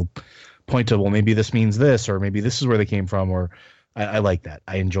can still point to, well, maybe this means this, or maybe this is where they came from, or I like that.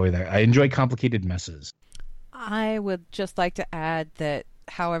 I enjoy that. I enjoy complicated messes. I would just like to add that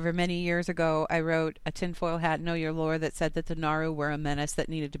however many years ago I wrote a tinfoil hat Know Your Lore that said that the Naru were a menace that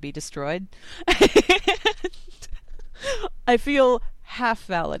needed to be destroyed. I feel half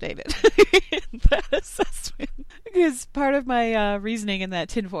validated in that assessment. Because part of my reasoning in that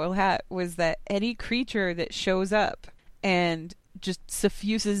tinfoil hat was that any creature that shows up and just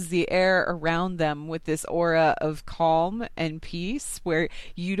suffuses the air around them with this aura of calm and peace, where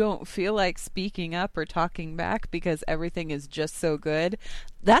you don't feel like speaking up or talking back because everything is just so good,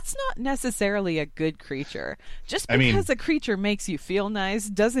 that's not necessarily a good creature. Just because a creature makes you feel nice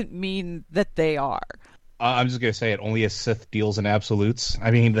doesn't mean that they are. I'm just going to say it, only a Sith deals in absolutes.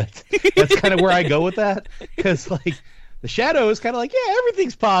 I mean, that's kind of where I go with that, because, like, the Shadow is kind of like, yeah,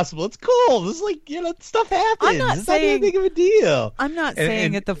 everything's possible. It's cool. This is like, stuff happens. It's not that big of a deal. I'm not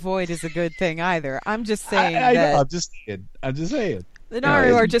saying that the Void is a good thing either. I'm just saying I that... know, I'm just saying. The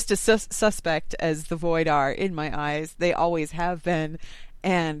Naru are just as suspect as the Void are, in my eyes. They always have been,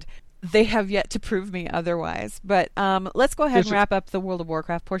 and they have yet to prove me otherwise. But let's go ahead and wrap up the World of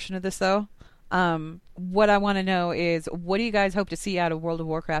Warcraft portion of this, though. What I want to know is, what do you guys hope to see out of World of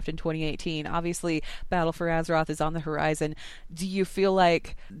Warcraft in 2018? Obviously, Battle for Azeroth is on the horizon. Do you feel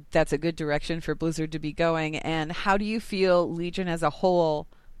like that's a good direction for Blizzard to be going? And how do you feel Legion as a whole,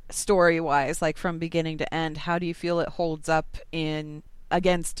 story-wise, like from beginning to end, how do you feel it holds up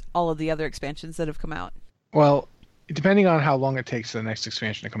against all of the other expansions that have come out? Well, depending on how long it takes for the next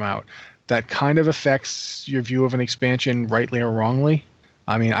expansion to come out, that kind of affects your view of an expansion, rightly or wrongly.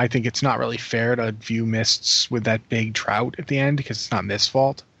 I mean, I think it's not really fair to view Mists with that big drought at the end, because it's not Mist's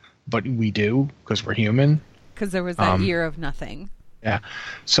fault, but we do, because we're human. Because there was that year of nothing. Yeah.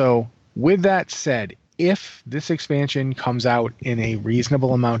 So, with that said, if this expansion comes out in a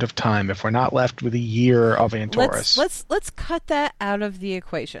reasonable amount of time, if we're not left with a year of Antorus... Let's cut that out of the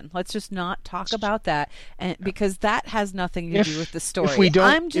equation. Let's just not talk about that, and because that has nothing to do with the story.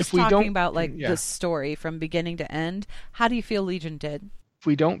 I'm just talking about the story from beginning to end. How do you feel Legion did? If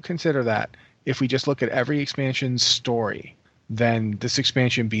we don't consider that, if we just look at every expansion's story, then this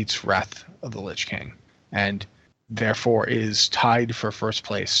expansion beats Wrath of the Lich King, and therefore is tied for first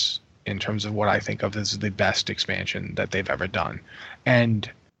place in terms of what I think of as the best expansion that they've ever done. And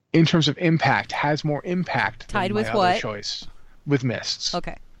in terms of impact, has more impact tied than with my what? Other choice. With Mists.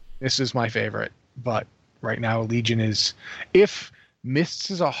 Okay. This is my favorite, but right now Legion is... If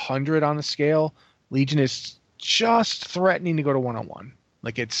Mists is 100 on the scale, Legion is just threatening to go to 101.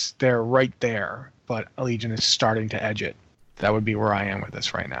 Like, they're right there, but Legion is starting to edge it. That would be where I am with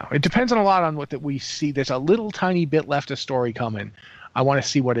this right now. It depends on a lot on what that we see. There's a little tiny bit left of story coming. I want to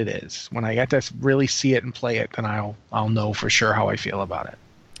see what it is. When I get to really see it and play it, then I'll know for sure how I feel about it.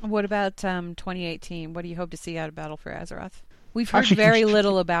 What about 2018? What do you hope to see out of Battle for Azeroth? We've heard very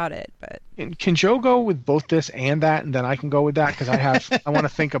little about it, but can Joe go with both this and that, and then I can go with that, because I want to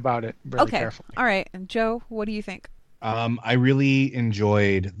think about it really carefully. All right, and Joe, what do you think? I really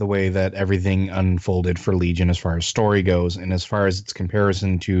enjoyed the way that everything unfolded for Legion as far as story goes, and as far as its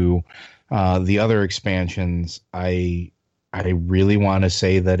comparison to the other expansions. I really want to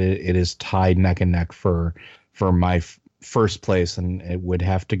say that it is tied neck and neck for my first place, and it would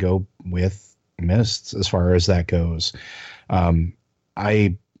have to go with Mists as far as that goes.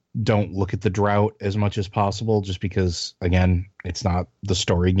 I don't look at the drought as much as possible, just because, again, it's not the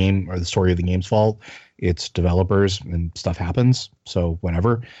story game or the story of the game's fault. It's developers, and stuff happens, so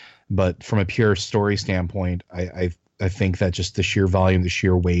whatever. But from a pure story standpoint, I think that just the sheer volume, the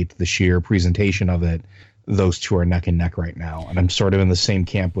sheer weight, the sheer presentation of it, those two are neck and neck right now. And I'm sort of in the same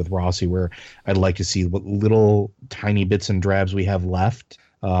camp with Rossi, where I'd like to see what little tiny bits and drabs we have left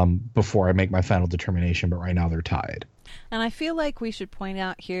before I make my final determination. But right now they're tied. And I feel like we should point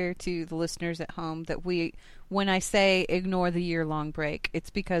out here to the listeners at home that when I say ignore the year-long break, it's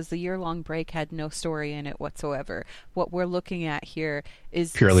because the year-long break had no story in it whatsoever. What we're looking at here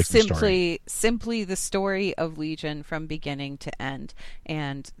is purely simply the story of Legion from beginning to end.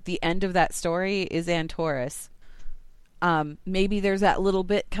 And the end of that story is Antorus. Maybe there's that little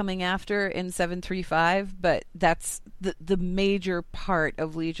bit coming after in 735, but that's the major part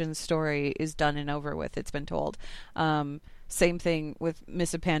of Legion's story is done and over with. It's been told. Same thing with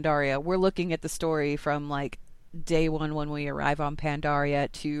Miss of Pandaria. We're looking at the story from like day one when we arrive on Pandaria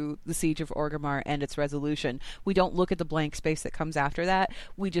to the Siege of Orgrimmar and its resolution. We don't look at the blank space that comes after that.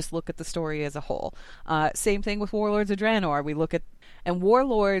 We just look at the story as a whole. Same thing with Warlords of Draenor. We look at, and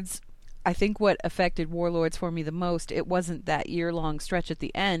Warlords, I think what affected Warlords for me the most, it wasn't that year-long stretch at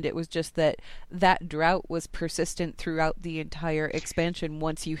the end. It was just that drought was persistent throughout the entire expansion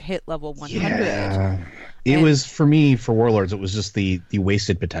once you hit level 100. Yeah. It was, for me, for Warlords, it was just the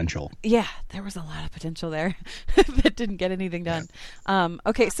wasted potential. Yeah, there was a lot of potential there that didn't get anything done.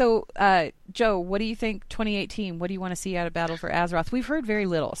 Okay, so, Joe, what do you think 2018? What do you want to see out of Battle for Azeroth? We've heard very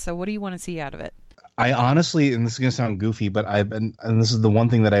little, so what do you want to see out of it? I honestly, and this is going to sound goofy, but and this is the one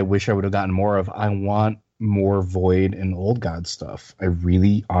thing that I wish I would have gotten more of. I want more Void and Old God stuff. I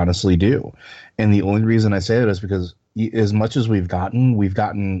really honestly do. And the only reason I say that is because as much as we've gotten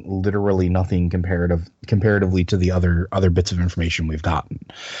literally nothing comparatively to the other bits of information we've gotten.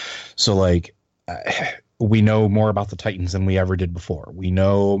 So like, we know more about the Titans than we ever did before. We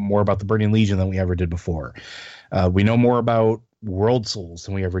know more about the Burning Legion than we ever did before. We know more about World Souls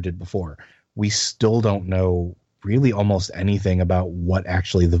than we ever did before. We still don't know really almost anything about what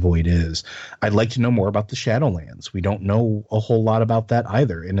actually the Void is. I'd like to know more about the Shadowlands. We don't know a whole lot about that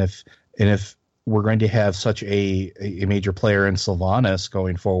either. And if we're going to have such a major player in Sylvanas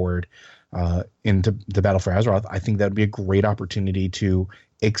going forward into the Battle for Azeroth, I think that would be a great opportunity to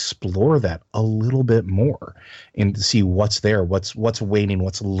explore that a little bit more and to see what's there, what's waiting,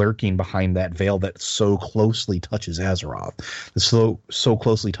 what's lurking behind that veil that so closely touches Azeroth, that so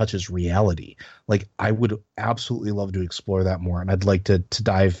closely touches reality. Like, I would absolutely love to explore that more, and I'd like to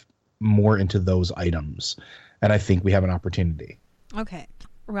dive more into those items, and I think we have an opportunity. Okay.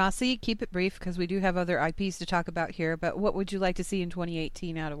 Rossi, keep it brief because we do have other IPs to talk about here, but what would you like to see in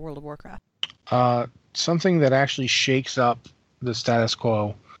 2018 out of World of Warcraft? Something that actually shakes up the status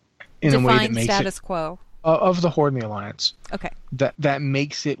quo in Define a way that makes status quo of the Horde and the Alliance. Okay. That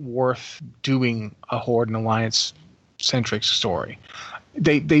makes it worth doing a Horde and Alliance centric story.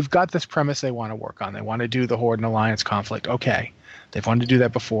 They've got this premise they want to work on. They want to do the Horde and Alliance conflict. Okay. They've wanted to do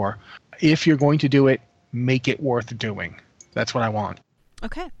that before. If you're going to do it, make it worth doing. That's what I want.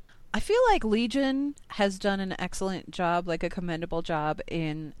 Okay. I feel like Legion has done an excellent job, like a commendable job,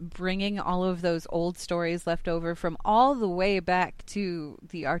 in bringing all of those old stories left over from all the way back to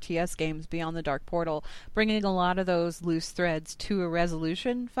the RTS games Beyond the Dark Portal, bringing a lot of those loose threads to a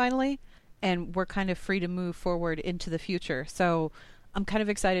resolution finally, and we're kind of free to move forward into the future. So I'm kind of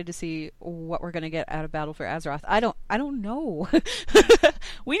excited to see what we're going to get out of Battle for Azeroth. I don't know.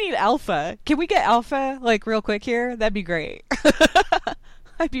 We need alpha. Can we get alpha, like, real quick here? That'd be great.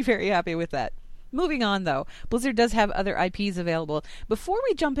 I'd be very happy with that. Moving on, though, Blizzard does have other IPs available. Before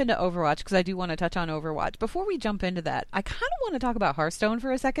we jump into Overwatch, because I do want to touch on Overwatch, before we jump into that, I kind of want to talk about Hearthstone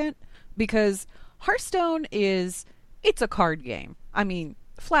for a second, because Hearthstone it's a card game. I mean,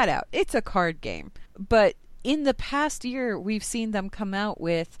 flat out, it's a card game. But in the past year, we've seen them come out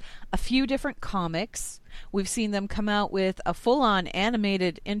with a few different comics. We've seen them come out with a full-on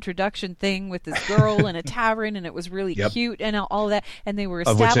animated introduction thing with this girl in a tavern, and it was really cute and all that. And they were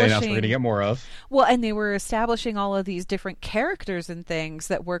establishing... Of which I announced we're going to get more of. Well, and they were establishing all of these different characters and things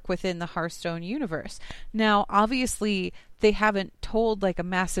that work within the Hearthstone universe. Now, obviously, they haven't told like a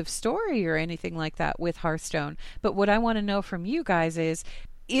massive story or anything like that with Hearthstone. But what I want to know from you guys is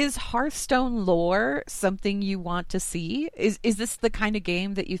Hearthstone lore something you want to see? Is this the kind of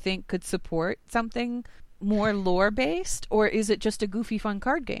game that you think could support something more lore based, or is it just a goofy fun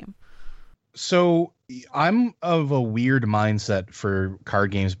card game? So I'm of a weird mindset for card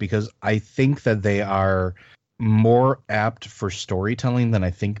games because I think that they are more apt for storytelling than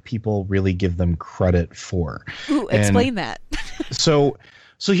I think people really give them credit for. Ooh, explain that. So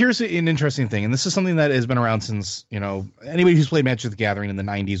here's an interesting thing, and this is something that has been around since, anybody who's played Magic the Gathering in the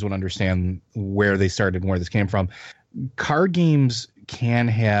 90s would understand where they started and where this came from. Card games can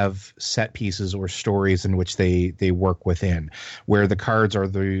have set pieces or stories in which they work within, where the cards are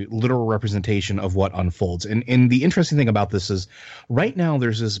the literal representation of what unfolds. And the interesting thing about this is right now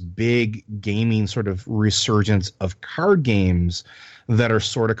there's this big gaming sort of resurgence of card games that are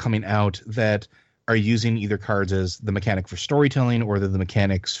sort of coming out that are using either cards as the mechanic for storytelling or the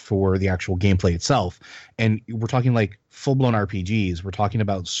mechanics for the actual gameplay itself. And we're talking like full-blown RPGs. We're talking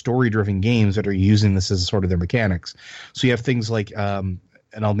about story-driven games that are using this as sort of their mechanics. So you have things like, and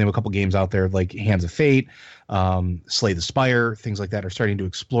I'll name a couple games out there, like Hands of Fate, Slay the Spire, things like that are starting to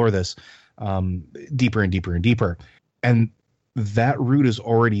explore this deeper and deeper and deeper. And that route is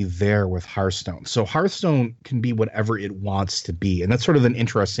already there with Hearthstone. So Hearthstone can be whatever it wants to be. And that's sort of an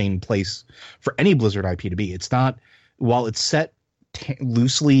interesting place for any Blizzard IP to be. It's not, while it's set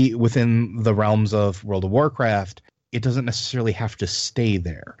loosely within the realms of World of Warcraft, it doesn't necessarily have to stay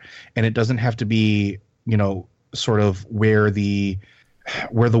there. And it doesn't have to be, sort of where the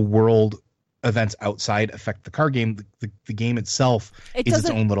world events outside affect the card game. The game itself is its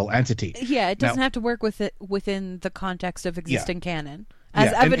own little entity. Yeah, it doesn't have to work with it within the context of existing canon,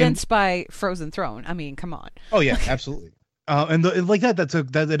 as evidenced by Frozen Throne. I mean, come on. Oh yeah, absolutely. Like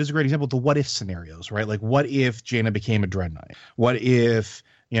that is a great example of the what if scenarios, right? Like, what if Jaina became a Dread Knight? What if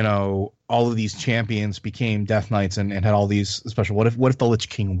all of these champions became Death Knights and had all these special? What if the Lich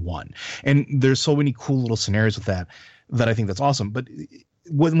King won? And there's so many cool little scenarios with that I think that's awesome. But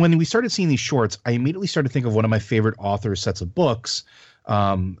when we started seeing these shorts, I immediately started to think of one of my favorite authors' sets of books,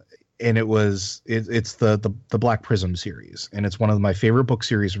 and it's the Black Prism series, and it's one of my favorite book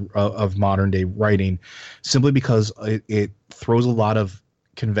series of modern day writing, simply because it throws a lot of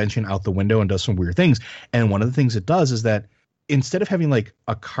convention out the window and does some weird things. And one of the things it does is that instead of having like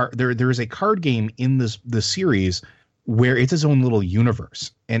a card, there is a card game in this series where it's its own little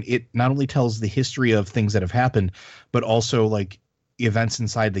universe, and it not only tells the history of things that have happened, but also like events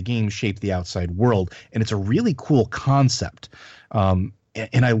inside the game shape the outside world. And it's a really cool concept. And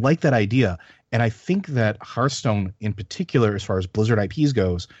I like that idea. And I think that Hearthstone in particular, as far as Blizzard IPs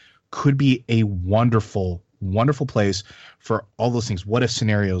goes, could be a wonderful, wonderful place for all those things. What if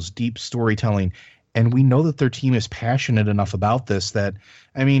scenarios, deep storytelling. And we know that their team is passionate enough about this that,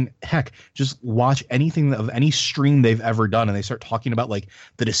 I mean, heck, just watch anything of any stream they've ever done, and they start talking about like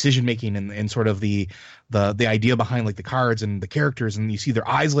the decision making and sort of the idea behind like the cards and the characters, and you see their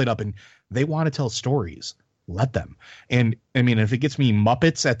eyes light up, and they want to tell stories. Let them. And I mean, if it gets me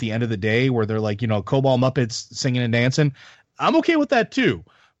Muppets at the end of the day, where they're like, Cobalt Muppets singing and dancing, I'm okay with that too.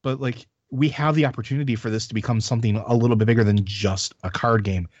 But like, we have the opportunity for this to become something a little bit bigger than just a card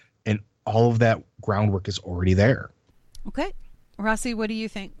game. And all of that groundwork is already there. Okay. Rossi, what do you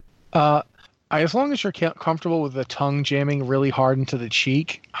think? As long as you're comfortable with the tongue jamming really hard into the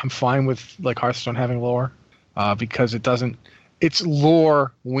cheek, I'm fine with like Hearthstone having lore, because it's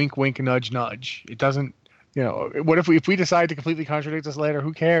lore, wink, wink, nudge, nudge. It doesn't, what if we decide to completely contradict this later?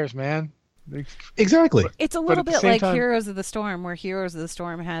 Who cares, man? Exactly. It's a little bit like Heroes of the Storm, where Heroes of the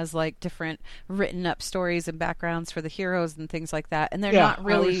Storm has like different written up stories and backgrounds for the heroes and things like that, and they're not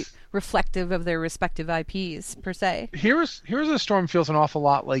really reflective of their respective IPs per se. Heroes of the Storm feels an awful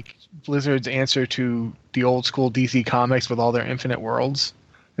lot like Blizzard's answer to the old school DC comics with all their infinite worlds.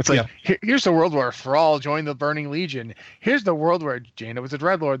 It's like, here's the world where Thrall joined the Burning Legion. Here's the world where Jaina was a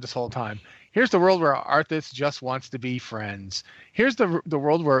Dreadlord this whole time. Here's the world where Arthas just wants to be friends. Here's the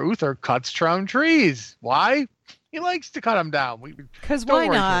world where Uther cuts down trees. Why? He likes to cut them down. Because why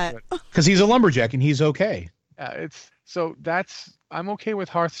not? Because he's a lumberjack and he's okay. I'm okay with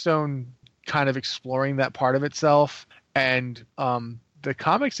Hearthstone kind of exploring that part of itself. And the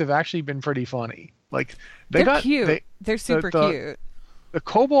comics have actually been pretty funny. Like they're cute. They're super cute. The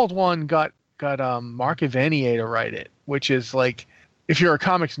Kobold one got Mark Evanier to write it, which is like, if you're a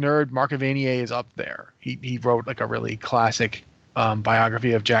comics nerd, Mark Evanier is up there. He wrote like a really classic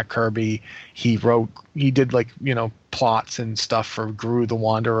biography of Jack Kirby. He did like, plots and stuff for Gru the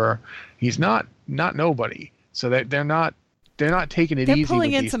Wanderer. He's not nobody. So they're not taking it easy. They're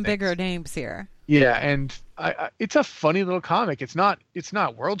pulling in things. some bigger names here. Yeah, and it's a funny little comic. It's not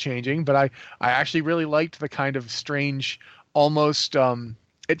world changing, but I actually really liked the kind of strange, almost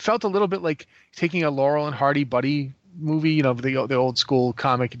it felt a little bit like taking a Laurel and Hardy buddy movie, the old school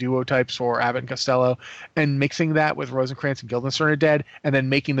comic duo types for Abbott and Costello, and mixing that with Rosencrantz and Guildenstern are dead, and then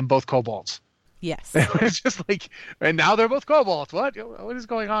making them both kobolds. Yes. It's just like, and now they're both kobolds. What is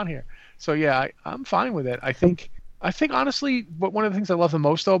going on here? So yeah, I'm fine with it. I think honestly, one of the things I love the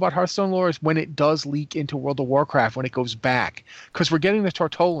most though about Hearthstone lore is when it does leak into World of Warcraft, when it goes back, because we're getting the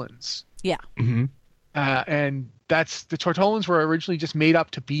Tortolans. Yeah. Mm-hmm. And that's, the Tortolans were originally just made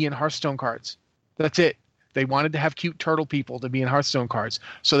up to be in Hearthstone cards. That's it. They wanted to have cute turtle people to be in Hearthstone cards,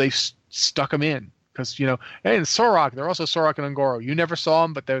 so they stuck them in. Because, and Sorok, they're also Sorok and Ungoro. You never saw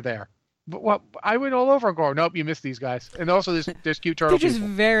them, but they're there. But what? I went all over Ungoro. Nope, you missed these guys. And also there's cute turtle people. They're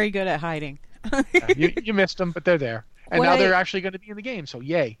just very good at hiding. You missed them, but they're there. And now they're actually going to be in the game, so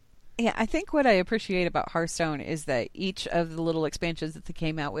yay. Yeah, I think what I appreciate about Hearthstone is that each of the little expansions that they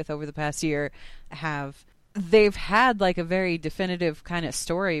came out with over the past year they've had like a very definitive kind of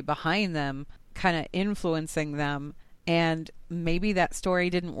story behind them, kind of influencing them. And maybe that story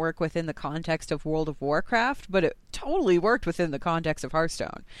didn't work within the context of World of Warcraft, but it totally worked within the context of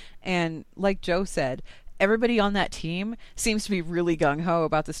Hearthstone. And like Joe said, everybody on that team seems to be really gung ho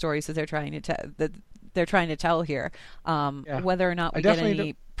about the stories that they're trying to tell here. Whether or not we get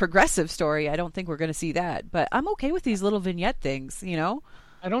any progressive story, I don't think we're going to see that. But I'm okay with these little vignette things, you know?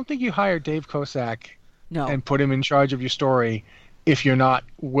 I don't think you hire Dave Kosak No. and put him in charge of your story if you're not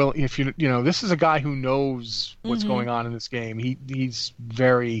if this is a guy who knows what's going on in this game. He's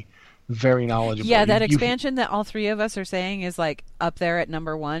very, very knowledgeable. Yeah, that expansion that all three of us are saying is like up there at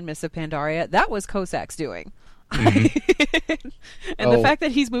number 1, Mists of Pandaria, that was Kosak's doing. Mm-hmm. And the fact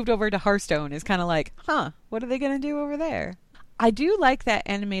that he's moved over to Hearthstone is kind of like, what are they going to do over there? I do like that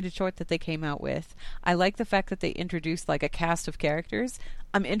animated short that they came out with. I like the fact that they introduced like a cast of characters.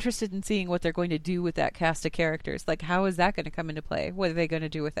 I'm interested in seeing what they're going to do with that cast of characters. Like, how is that going to come into play? What are they going to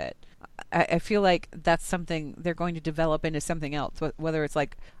do with it? I feel like that's something they're going to develop into something else, whether it's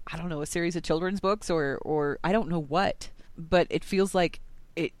like, I don't know, a series of children's books or I don't know what. But it feels like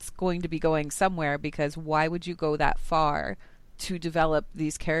it's going to be going somewhere, because why would you go that far to develop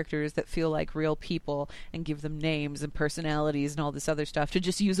these characters that feel like real people and give them names and personalities and all this other stuff to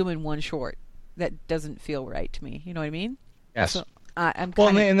just use them in one short? That doesn't feel right to me. You know what I mean? Yes. So, I'm well,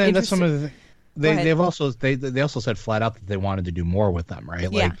 and then interested. that's some of the they also said flat out that they wanted to do more with them,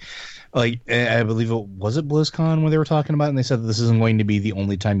 right? Yeah. Like I believe it was at BlizzCon when they were talking about it, and they said that this isn't going to be the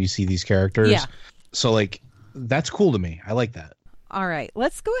only time you see these characters. Yeah. So like that's cool to me. I like that. All right,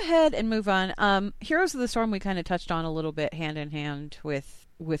 let's go ahead and move on. Heroes of the Storm we kind of touched on a little bit hand in hand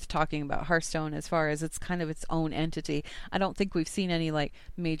with talking about Hearthstone as far as it's kind of its own entity. I don't think we've seen any like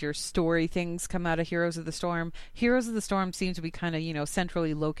major story things come out of Heroes of the Storm. Heroes of the Storm seems to be kind of,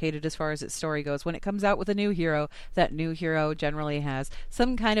 centrally located as far as its story goes. When it comes out with a new hero, that new hero generally has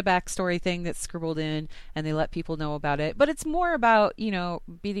some kind of backstory thing that's scribbled in and they let people know about it. But it's more about,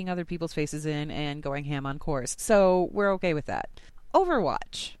 beating other people's faces in and going ham on cores. So we're okay with that.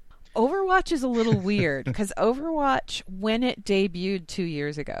 Overwatch. Overwatch is a little weird because Overwatch, when it debuted 2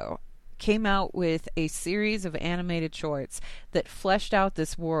 years ago, came out with a series of animated shorts that fleshed out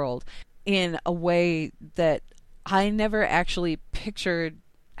this world in a way that I never actually pictured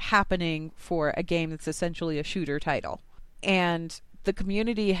happening for a game that's essentially a shooter title. And the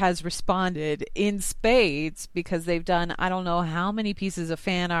community has responded in spades because they've done, I don't know how many pieces of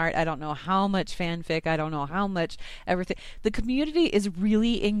fan art, I don't know how much fanfic, I don't know how much everything. The community is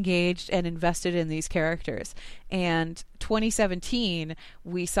really engaged and invested in these characters. And 2017,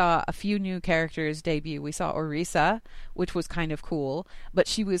 we saw a few new characters debut. We saw Orisa, which was kind of cool, but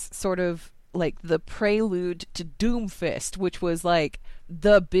she was sort of like the prelude to Doomfist, which was like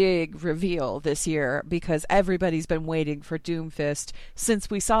the big reveal this year because everybody's been waiting for Doomfist since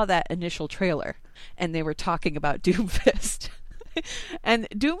we saw that initial trailer and they were talking about Doomfist. And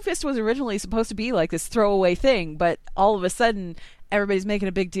Doomfist was originally supposed to be like this throwaway thing, but all of a sudden everybody's making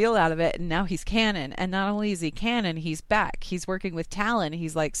a big deal out of it, and now he's canon. And not only is he canon, he's back. He's working with Talon.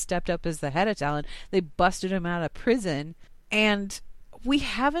 He's like stepped up as the head of Talon. They busted him out of prison, and we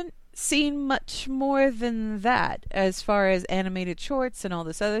haven't seen much more than that as far as animated shorts and all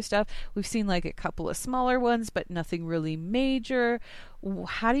this other stuff. We've seen like a couple of smaller ones, but nothing really major.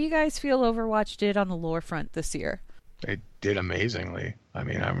 How do you guys feel Overwatch did on the lore front this year? They did amazingly. I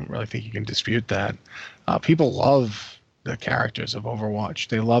mean, I don't really think you can dispute that. People love the characters of Overwatch.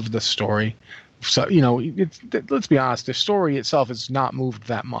 They love the story. So, let's be honest, the story itself has not moved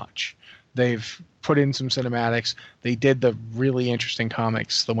that much. They've put in some cinematics. They did the really interesting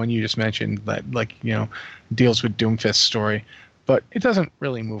comics, the one you just mentioned that deals with Doomfist's story, but it doesn't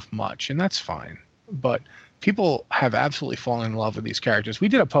really move much, and that's fine. But people have absolutely fallen in love with these characters. We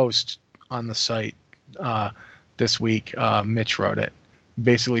did a post on the site this week. Mitch wrote it,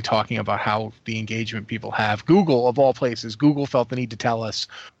 basically talking about how the engagement people have. Google, of all places, Google felt the need to tell us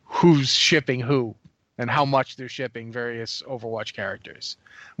who's shipping who and how much they're shipping various Overwatch characters.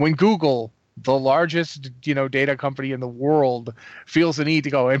 When Google, the largest, data company in the world, feels the need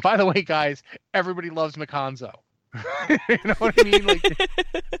to go, and by the way, guys, everybody loves Makanzo. You know what I mean? Like,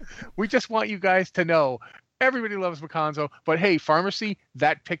 we just want you guys to know everybody loves Makanzo, but hey, Pharmacy,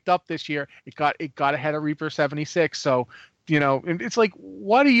 that picked up this year. It got ahead of Reaper 76. So, and it's like,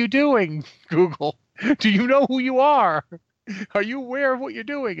 what are you doing, Google? Do you know who you are? Are you aware of what you're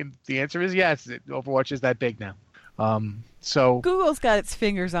doing? And the answer is yes. Overwatch is that big now. So Google's got its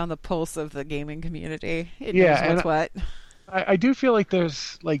fingers on the pulse of the gaming community. It knows what's what. I do feel like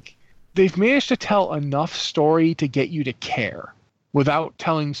there's like they've managed to tell enough story to get you to care without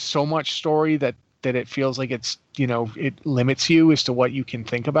telling so much story that it feels like it's, it limits you as to what you can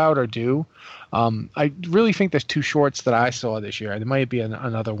think about or do. I really think there's two shorts that I saw this year. There might be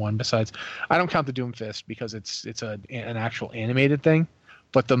another one besides. I don't count the Doomfist because it's an actual animated thing,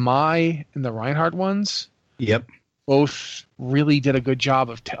 but the Mai and the Reinhardt ones, yep, both really did a good job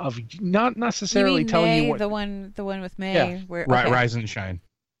of not necessarily telling May, you what the one with May, Yeah. where Rise and Shine.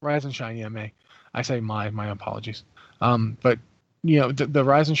 Rise and Shine, yeah, May. I say my apologies. But the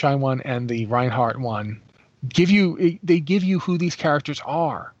Rise and Shine one and the Reinhardt one give you who these characters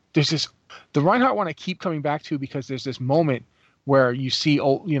are. There's this the Reinhardt one I keep coming back to because there's this moment where you see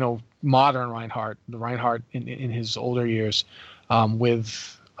old, modern Reinhardt, the Reinhardt in his older years,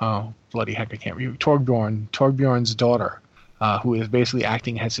 with bloody heck, I can't remember, Torbjorn's daughter, who is basically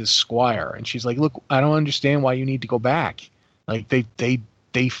acting as his squire, and she's like, "Look, I don't understand why you need to go back. Like they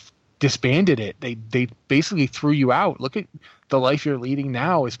disbanded it. They basically threw you out. Look at the life you're leading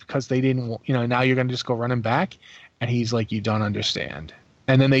now is because they didn't, now you're going to just go running back." And he's like, "You don't understand."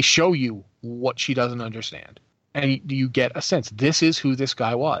 And then they show you what she doesn't understand. And you get a sense, this is who this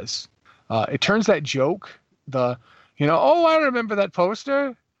guy was. It turns that joke, oh, I remember that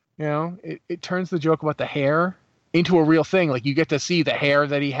poster. It turns the joke about the hair into a real thing. Like, you get to see the hair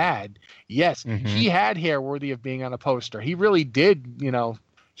that he had. Yes, he had hair worthy of being on a poster. He really did,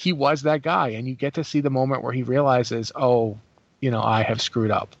 he was that guy. And you get to see the moment where he realizes, oh, I have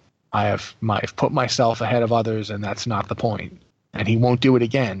screwed up. I've put myself ahead of others, and that's not the point. And he won't do it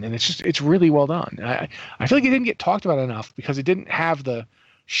again. And it's really well done. I feel like it didn't get talked about enough because it didn't have the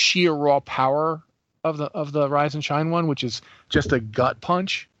sheer raw power of the Rise and Shine one, which is just a gut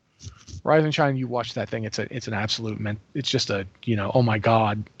punch. Rise and Shine, you watch that thing, it's an absolute it's just a oh my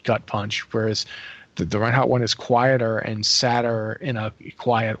god gut punch. Whereas the Reinhardt one is quieter and sadder in a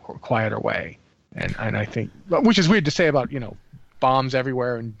quieter way. And I think, which is weird to say about bombs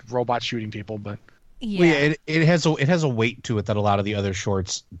everywhere and robots shooting people, but. Yeah, it has a weight to it that a lot of the other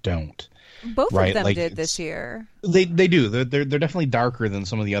shorts don't. Both of them did this year. They do. They're definitely darker than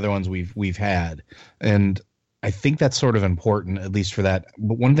some of the other ones we've had, and I think that's sort of important, at least for that.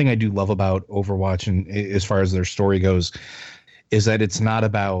 But one thing I do love about Overwatch, and as far as their story goes, is that it's not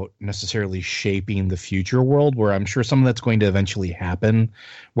about necessarily shaping the future world, where I'm sure some of that's going to eventually happen,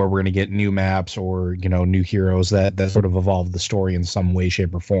 where we're going to get new maps or, new heroes that sort of evolve the story in some way,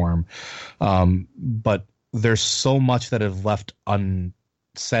 shape, or form. But there's so much that have left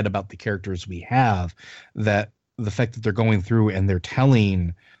unsaid about the characters we have, that the fact that they're going through and they're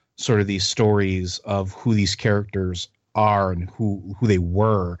telling sort of these stories of who these characters are and who they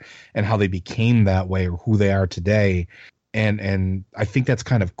were and how they became that way or who they are today. And I think that's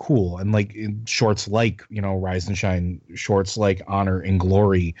kind of cool. And like in shorts like, Rise and Shine, shorts like Honor and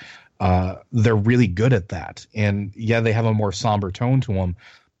Glory, they're really good at that. And yeah, they have a more somber tone to them,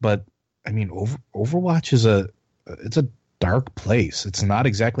 but I mean, Overwatch is it's a dark place. It's not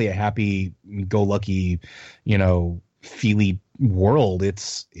exactly a happy go lucky, feely world.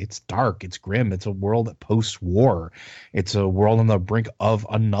 It's dark, it's grim. It's a world post-war. It's a world on the brink of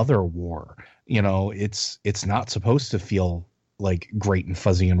another war. It's not supposed to feel like great and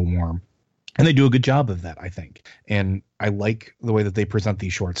fuzzy and warm. And they do a good job of that, I think. And I like the way that they present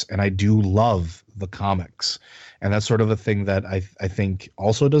these shorts. And I do love the comics. And that's sort of a thing that I think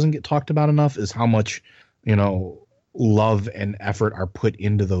also doesn't get talked about enough, is how much, love and effort are put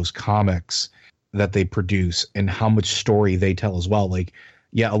into those comics that they produce and how much story they tell as well. Like,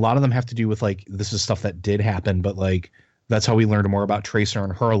 yeah, a lot of them have to do with like, this is stuff that did happen, but like, that's how we learned more about Tracer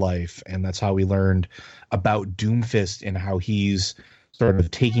and her life. And that's how we learned about Doomfist and how he's sort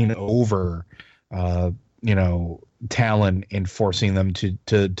of taking over, Talon and forcing them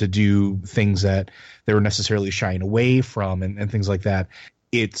to do things that they were necessarily shying away from and things like that.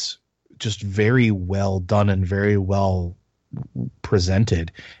 It's just very well done and very well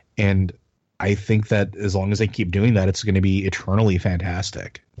presented. And I think that as long as they keep doing that, it's going to be eternally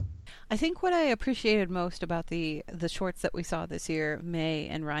fantastic. I think what I appreciated most about the shorts that we saw this year, May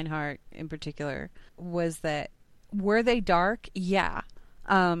and Reinhardt in particular, was that were they dark? Yeah.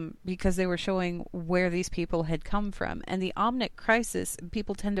 Because they were showing where these people had come from. And the Omnic Crisis,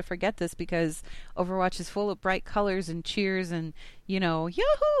 people tend to forget this because Overwatch is full of bright colors and cheers and, yahoo,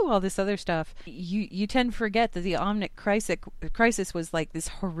 all this other stuff. You tend to forget that the Omnic Crisis was like this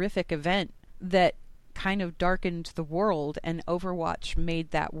horrific event that kind of darkened the world, and Overwatch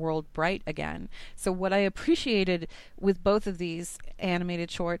made that world bright again. So what I appreciated with both of these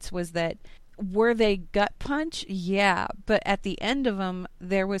animated shorts was that, were they gut punch? Yeah, but at the end of them,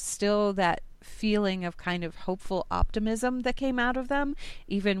 there was still that feeling of kind of hopeful optimism that came out of them,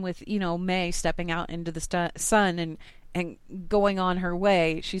 even with, May stepping out into the sun and going on her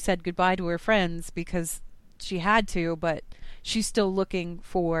way. She said goodbye to her friends because she had to, but she's still looking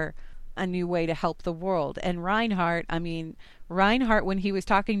for a new way to help the world. And Reinhardt, when he was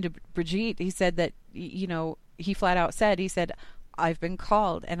talking to Brigitte, he said that, he flat out said, I've been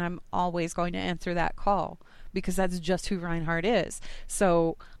called and I'm always going to answer that call, because that's just who Reinhardt is.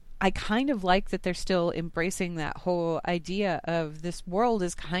 So I kind of like that they're still embracing that whole idea of this world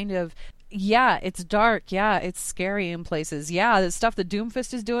is kind of, yeah, it's dark. Yeah, it's scary in places. Yeah, the stuff that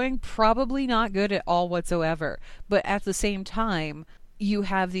Doomfist is doing, probably not good at all whatsoever. But at the same time, you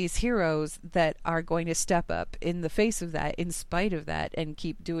have these heroes that are going to step up in the face of that, in spite of that, and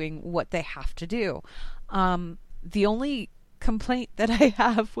keep doing what they have to do. The only complaint that I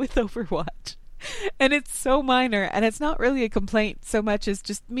have with Overwatch, and it's so minor, and it's not really a complaint so much as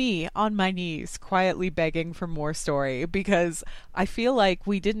just me on my knees quietly begging for more story, because I feel like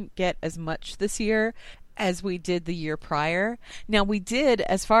we didn't get as much this year as we did the year prior. Now, we did,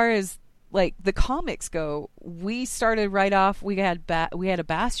 as far as like the comics go, we started right off. We had a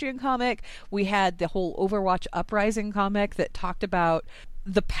Bastion comic. We had the whole Overwatch Uprising comic that talked about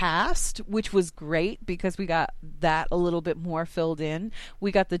the past, which was great because we got that a little bit more filled in.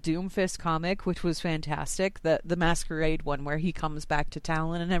 We got the Doomfist comic, which was fantastic. The Masquerade one where he comes back to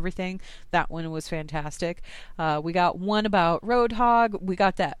Talon and everything. That one was fantastic. We got one about Roadhog. We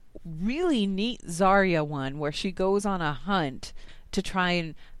got that really neat Zarya one where she goes on a hunt to try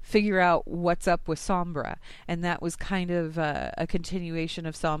and figure out what's up with Sombra. And that was kind of a continuation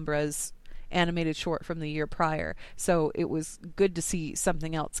of Sombra's animated short from the year prior. So it was good to see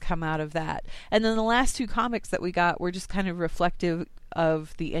something else come out of that. And then the last two comics that we got were just kind of reflective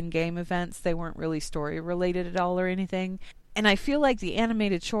of the in-game events. They weren't really story related at all or anything. And I feel like the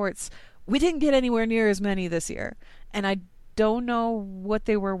animated shorts, we didn't get anywhere near as many this year. And I don't know what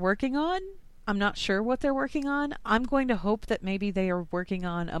they were working on. I'm not sure what they're working on. I'm going to hope that maybe they are working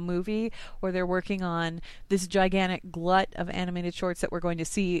on a movie, or they're working on this gigantic glut of animated shorts that we're going to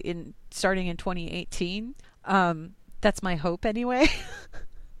see starting in 2018. That's my hope anyway.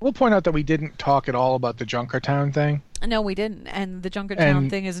 We'll point out that we didn't talk at all about the Junkertown thing. No, we didn't. And the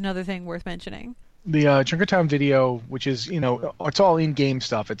Junkertown thing is another thing worth mentioning. The Junkertown video, which is, it's all in-game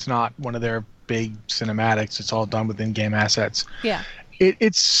stuff. It's not one of their big cinematics. It's all done with in-game assets. Yeah.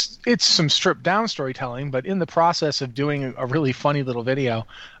 It's some stripped down storytelling, but in the process of doing a really funny little video,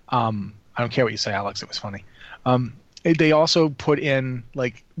 I don't care what you say, Alex, it was funny. They also put in,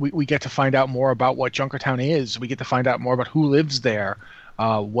 like, we get to find out more about what Junkertown is. We get to find out more about who lives there,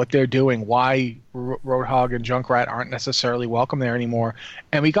 what they're doing, why Roadhog and Junkrat aren't necessarily welcome there anymore.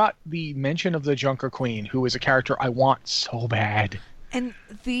 And we got the mention of the Junker Queen, who is a character I want so bad. And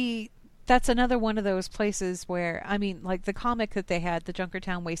that's another one of those places where, like the comic that they had, the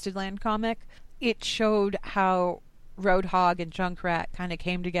Junkertown Wastedland comic, it showed how Roadhog and Junkrat kind of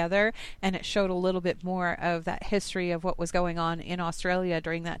came together, and it showed a little bit more of that history of what was going on in Australia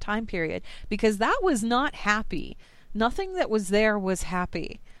during that time period, because that was not happy. Nothing that was there was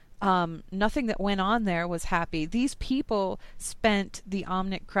happy. Nothing that went on there was happy. These people spent the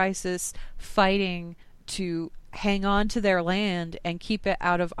Omnic Crisis fighting to hang on to their land and keep it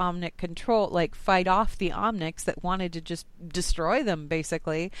out of Omnic control, like fight off the Omnics that wanted to just destroy them,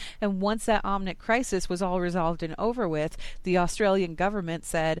 basically. And once that Omnic crisis was all resolved and over with, the Australian government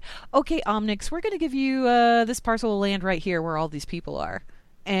said, okay, Omnics, we're going to give you this parcel of land right here where all these people are.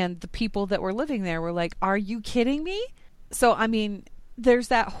 And the people that were living there were like, are you kidding me? So, there's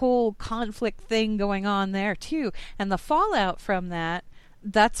that whole conflict thing going on there, too. And the fallout from that,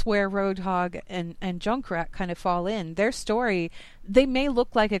 that's where Roadhog and Junkrat kind of fall in. Their story, they may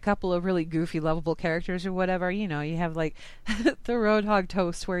look like a couple of really goofy, lovable characters or whatever. You have like the Roadhog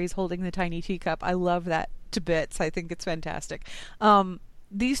toast where he's holding the tiny teacup. I love that to bits. I think it's fantastic.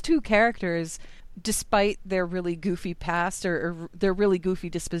 These two characters, despite their really goofy past or their really goofy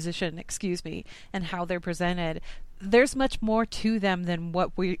disposition, and how they're presented, there's much more to them than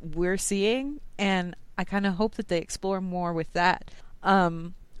what we're seeing. And I kind of hope that they explore more with that.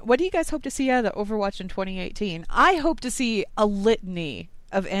 What do you guys hope to see out of Overwatch in 2018? I hope to see a litany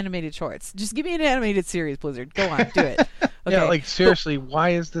of animated shorts. Just give me an animated series, Blizzard. Go on, do it. Okay. Yeah, seriously,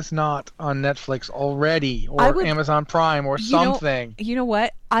 why is this not on Netflix already, or Amazon Prime, or something? You know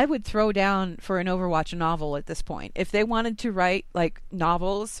what? I would throw down for an Overwatch novel at this point. If they wanted to write like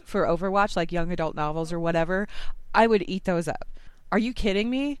novels for Overwatch, like young adult novels or whatever, I would eat those up. Are you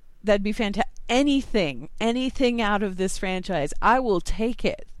kidding me? That'd be fantastic. Anything out of this franchise, I will take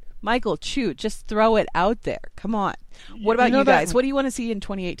it. Michael, shoot, just throw it out there. Come on. What about you guys? What do you want to see in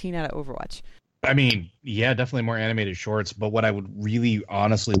 2018 out of Overwatch? I mean, yeah, definitely more animated shorts. But what I would really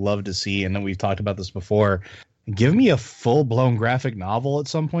honestly love to see, and then we've talked about this before, give me a full-blown graphic novel at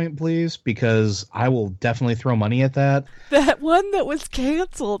some point, please, because I will definitely throw money at that. That one that was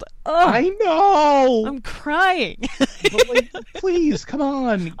canceled. I know. I'm crying. But like, please, come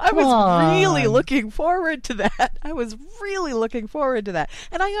on. I was really looking forward to that.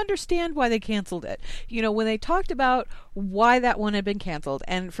 And I understand why they canceled it. You know, when they talked about why that one had been canceled,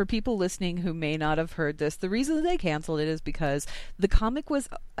 and for people listening who may not have heard this, the reason that they canceled it is because the comic was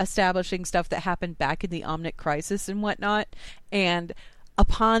establishing stuff that happened back in the Omnic Crisis and whatnot, and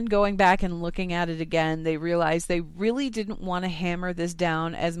upon going back and looking at it again, they realized they really didn't want to hammer this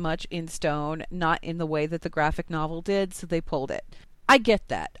down as much in stone, not in the way that the graphic novel did, so they pulled it. I get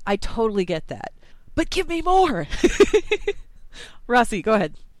that. I totally get that. But give me more! Rossi, go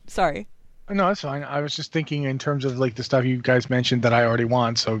ahead. Sorry. No, that's fine. I was just thinking in terms of like the stuff you guys mentioned that I already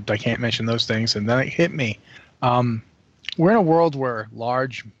want, so I can't mention those things, and then it hit me. We're in a world where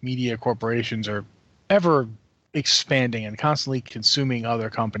large media corporations are ever expanding and constantly consuming other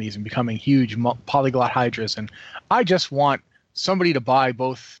companies and becoming huge polyglot hydras, and I just want somebody to buy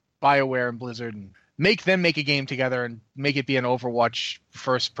both BioWare and Blizzard and make them make a game together and make it be an Overwatch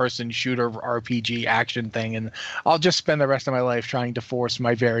first-person shooter RPG action thing, and I'll just spend the rest of my life trying to force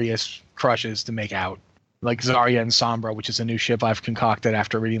my various crushes to make out. Like Zarya and Sombra, which is a new ship I've concocted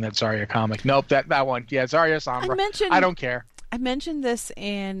after reading that Zarya comic. Nope, that one. Yeah, Zarya, Sombra. I don't care. I mentioned this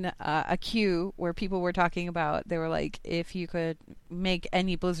in a queue where people were talking about, they were like, if you could make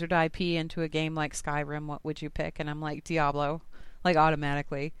any Blizzard IP into a game like Skyrim, what would you pick? And I'm like, Diablo. Like,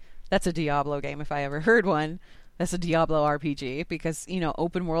 automatically. That's a Diablo game if I ever heard one. That's a Diablo RPG because, you know,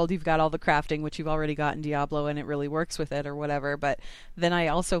 open world, you've got all the crafting, which you've already got in Diablo, and it really works with it or whatever. But then I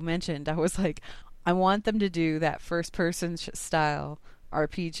also mentioned, I was like, I want them to do that first-person style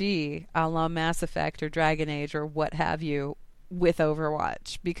RPG a la Mass Effect or Dragon Age or what have you with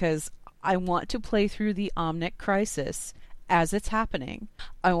Overwatch, because I want to play through the Omnic Crisis as it's happening.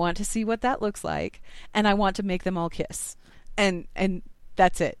 I want to see what that looks like, and I want to make them all kiss. And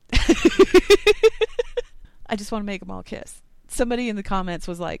that's it. I just want to make them all kiss. Somebody in the comments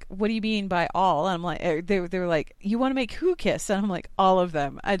was like, what do you mean by all? And I'm like, they were like, you want to make who kiss? And I'm like, all of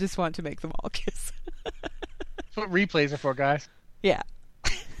them. I just want to make them all kiss. That's what replays are for, guys. Yeah.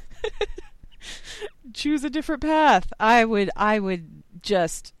 Choose a different path. I would love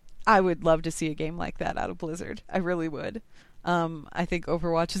to see a game like that out of Blizzard. I really would. I think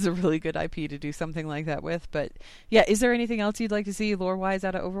Overwatch is a really good IP to do something like that with. But yeah, is there anything else you'd like to see lore-wise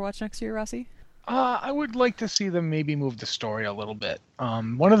out of Overwatch next year, Rossi? I would like to see them maybe move the story a little bit.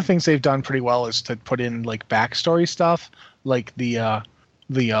 One of the things they've done pretty well is to put in like backstory stuff, like the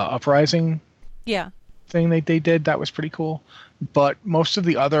Uprising thing they did. That was pretty cool. But most of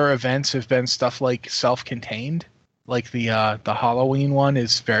the other events have been stuff like self-contained. Like the Halloween one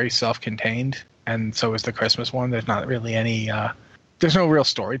is very self-contained, and so is the Christmas one. There's not really any there's no real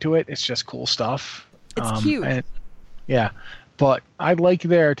story to it. It's just cool stuff. It's cute. Yeah. But I'd like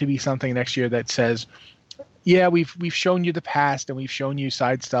there to be something next year that says, yeah, we've shown you the past and we've shown you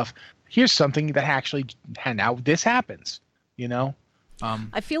side stuff. Here's something that actually now this happens, you know?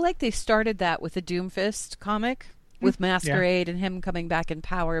 I feel like they started that with the Doomfist comic with Masquerade and him coming back in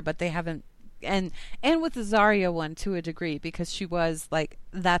power, but they haven't, and with the Zarya one to a degree, because she was like,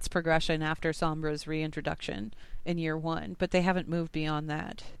 that's progression after Sombra's reintroduction in year one, but they haven't moved beyond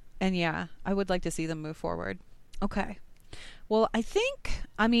that. And yeah, I would like to see them move forward. Okay. Well,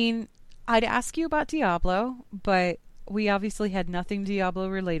 I'd ask you about Diablo, but we obviously had nothing Diablo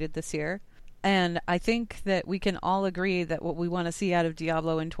related this year. And I think that we can all agree that what we want to see out of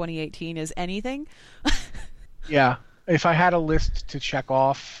Diablo in 2018 is anything. Yeah. If I had a list to check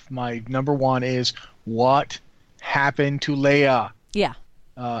off, my number one is what happened to Leia. Yeah.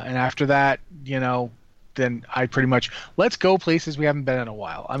 And after that, you know, then I pretty much let's go places we haven't been in a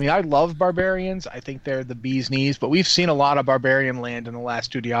while. I mean, I love barbarians. I think they're the bee's knees, but we've seen a lot of barbarian land in the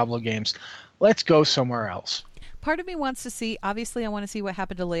last two Diablo games. Let's go somewhere else. Part of me wants to see, obviously I want to see what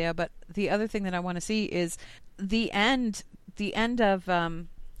happened to Leia, but the other thing that I want to see is the end of,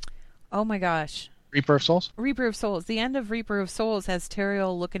 oh my gosh. Reaper of Souls? Reaper of Souls. The end of Reaper of Souls has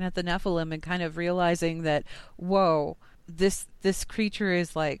Teriel looking at the Nephilim and kind of realizing that, whoa, this creature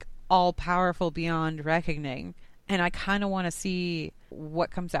is like all powerful beyond reckoning, and I kind of want to see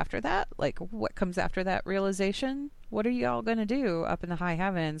what comes after that. Like, what comes after that realization? What are y'all gonna do up in the high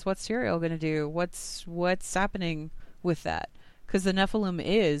heavens? What's Teriel gonna do? What's happening with that? Because the Nephilim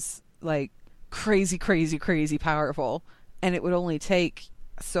is like crazy powerful, and it would only take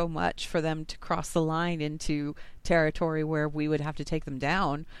so much for them to cross the line into territory where we would have to take them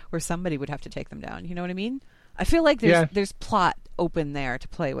down, or somebody would have to take them down. You know what I mean? I feel like there's plot open there to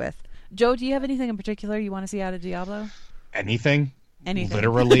play with. Joe, do you have anything in particular you want to see out of Diablo? Anything.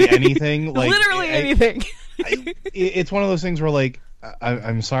 Literally anything. Like, literally anything. It's one of those things where, like,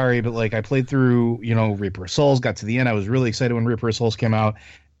 I'm sorry, but like I played through, Reaper of Souls, got to the end. I was really excited when Reaper of Souls came out,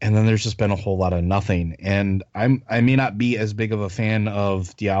 and then there's just been a whole lot of nothing. And I may not be as big of a fan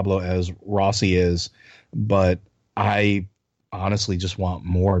of Diablo as Rossi is, but I honestly just want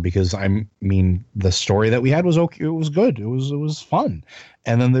more, because the story that we had was okay. It was good. It was fun.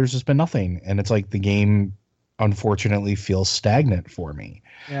 And then there's just been nothing. And it's like the game unfortunately feels stagnant for me.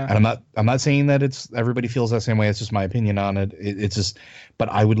 Yeah. And I'm not saying that everybody feels that same way. It's just my opinion on it. It's just, but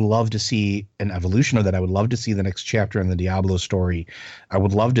I would love to see an evolution of that. I would love to see the next chapter in the Diablo story. I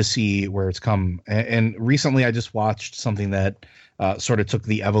would love to see where it's come. And recently I just watched something that sort of took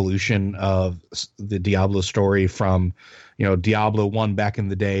the evolution of the Diablo story from, Diablo 1 back in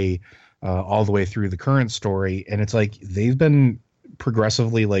the day, all the way through the current story. And it's like, they've been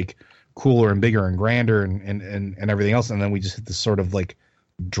progressively like cooler and bigger and grander and everything else. And then we just hit this sort of like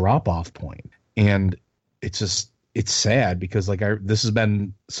drop off point. And it's sad, because like this has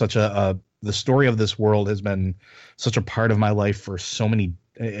been such the story of this world has been such a part of my life for so many,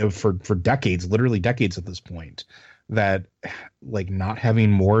 for decades, literally decades at this point, that like not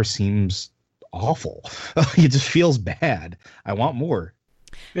having more seems awful. It just feels bad. I want more.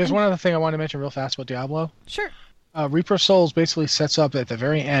 There's one other thing I want to mention real fast about Diablo. Sure. Reaper of Souls basically sets up at the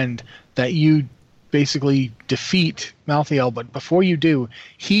very end that you basically defeat Malthael, but before you do,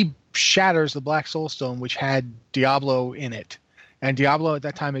 he shatters the Black Soulstone, which had Diablo in it. And Diablo at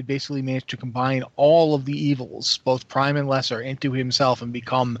that time had basically managed to combine all of the evils, both prime and lesser, into himself and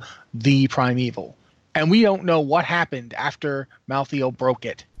become the primeval. And we don't know what happened after Malthael broke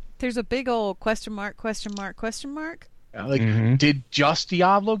it. There's a big old question mark, question mark, question mark. Did just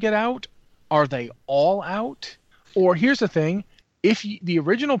Diablo get out? Are they all out? Or here's the thing, if the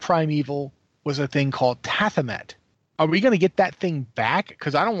original primeval was a thing called Tathamet, are we going to get that thing back?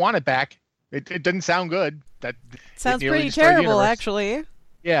 Because I don't want it back. It doesn't sound good. That sounds pretty terrible, actually.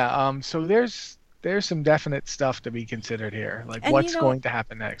 Yeah. So there's some definite stuff to be considered here. Like, and what's going to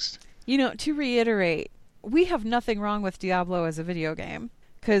happen next? To reiterate, we have nothing wrong with Diablo as a video game,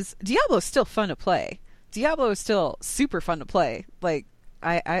 because Diablo is still fun to play. Diablo is still super fun to play. Like,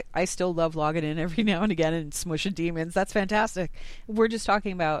 I still love logging in every now and again and smushing demons. That's fantastic. We're just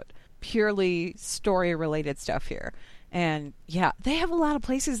talking about purely story-related stuff here. And, yeah, they have a lot of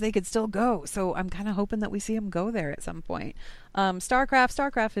places they could still go. So I'm kind of hoping that we see them go there at some point.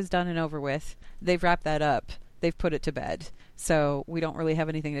 StarCraft is done and over with. They've wrapped that up. They've put it to bed. So we don't really have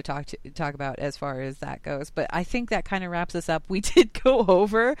anything to talk about as far as that goes. But I think that kind of wraps us up. We did go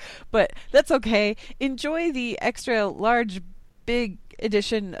over, but that's okay. Enjoy the extra large, big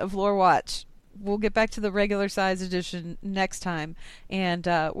edition of Lore Watch. We'll get back to the regular size edition next time. And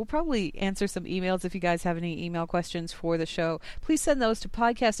we'll probably answer some emails if you guys have any email questions for the show. Please send those to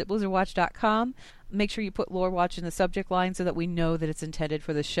podcast@blizzardwatch.com. Make sure you put Lore Watch in the subject line so that we know that it's intended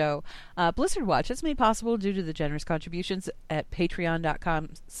for the show. Blizzard Watch is made possible due to the generous contributions at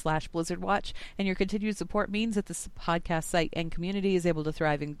patreon.com/BlizzardWatch, and your continued support means that this podcast site and community is able to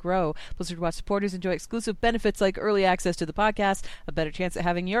thrive and grow. Blizzard Watch supporters enjoy exclusive benefits like early access to the podcast, a better chance at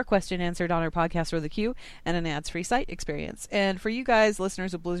having your question answered on our podcast or the queue, and an ads-free site experience. And for you guys,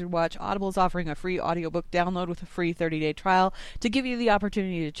 listeners of Blizzard Watch, Audible is offering a free audiobook download with a free 30-day trial to give you the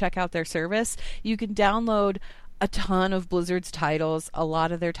opportunity to check out their service. You can download a ton of Blizzard's titles. A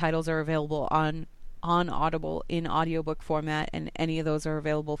lot of their titles are available on Audible in audiobook format, and any of those are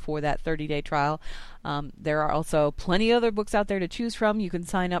available for that 30-day trial. There are also plenty of other books out there to choose from. You can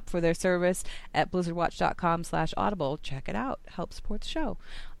sign up for their service at blizzardwatch.com/audible. Check it out. Help support the show.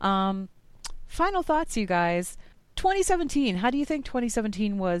 Final thoughts, you guys. 2017. How do you think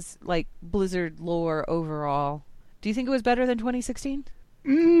 2017 was, like, Blizzard lore overall? Do you think it was better than 2016?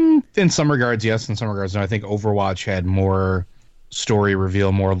 In some regards, yes. In some regards, no. I think Overwatch had more story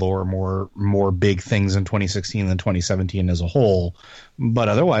reveal, more lore, more big things in 2016 than 2017 as a whole. But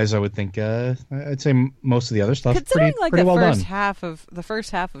otherwise, I would think I'd say most of the other stuff considering pretty well done. The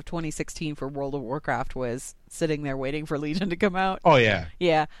first half of 2016 for World of Warcraft was sitting there waiting for Legion to come out. Oh yeah,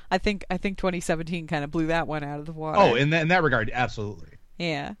 yeah. I think 2017 kind of blew that one out of the water. Oh, in that regard, absolutely.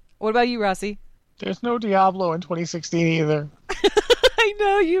 Yeah. What about you, Rossi? There's no Diablo in 2016 either. I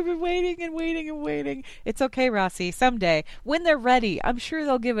know, you've been waiting and waiting and waiting. It's okay, Rossi. Someday, when they're ready, I'm sure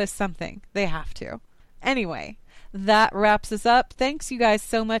they'll give us something. They have to. Anyway, that wraps us up. Thanks, you guys,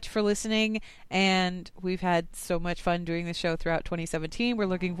 so much for listening. And we've had so much fun doing the show throughout 2017. We're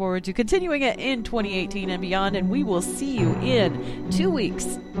looking forward to continuing it in 2018 and beyond. And we will see you in 2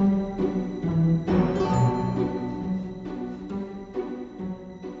 weeks.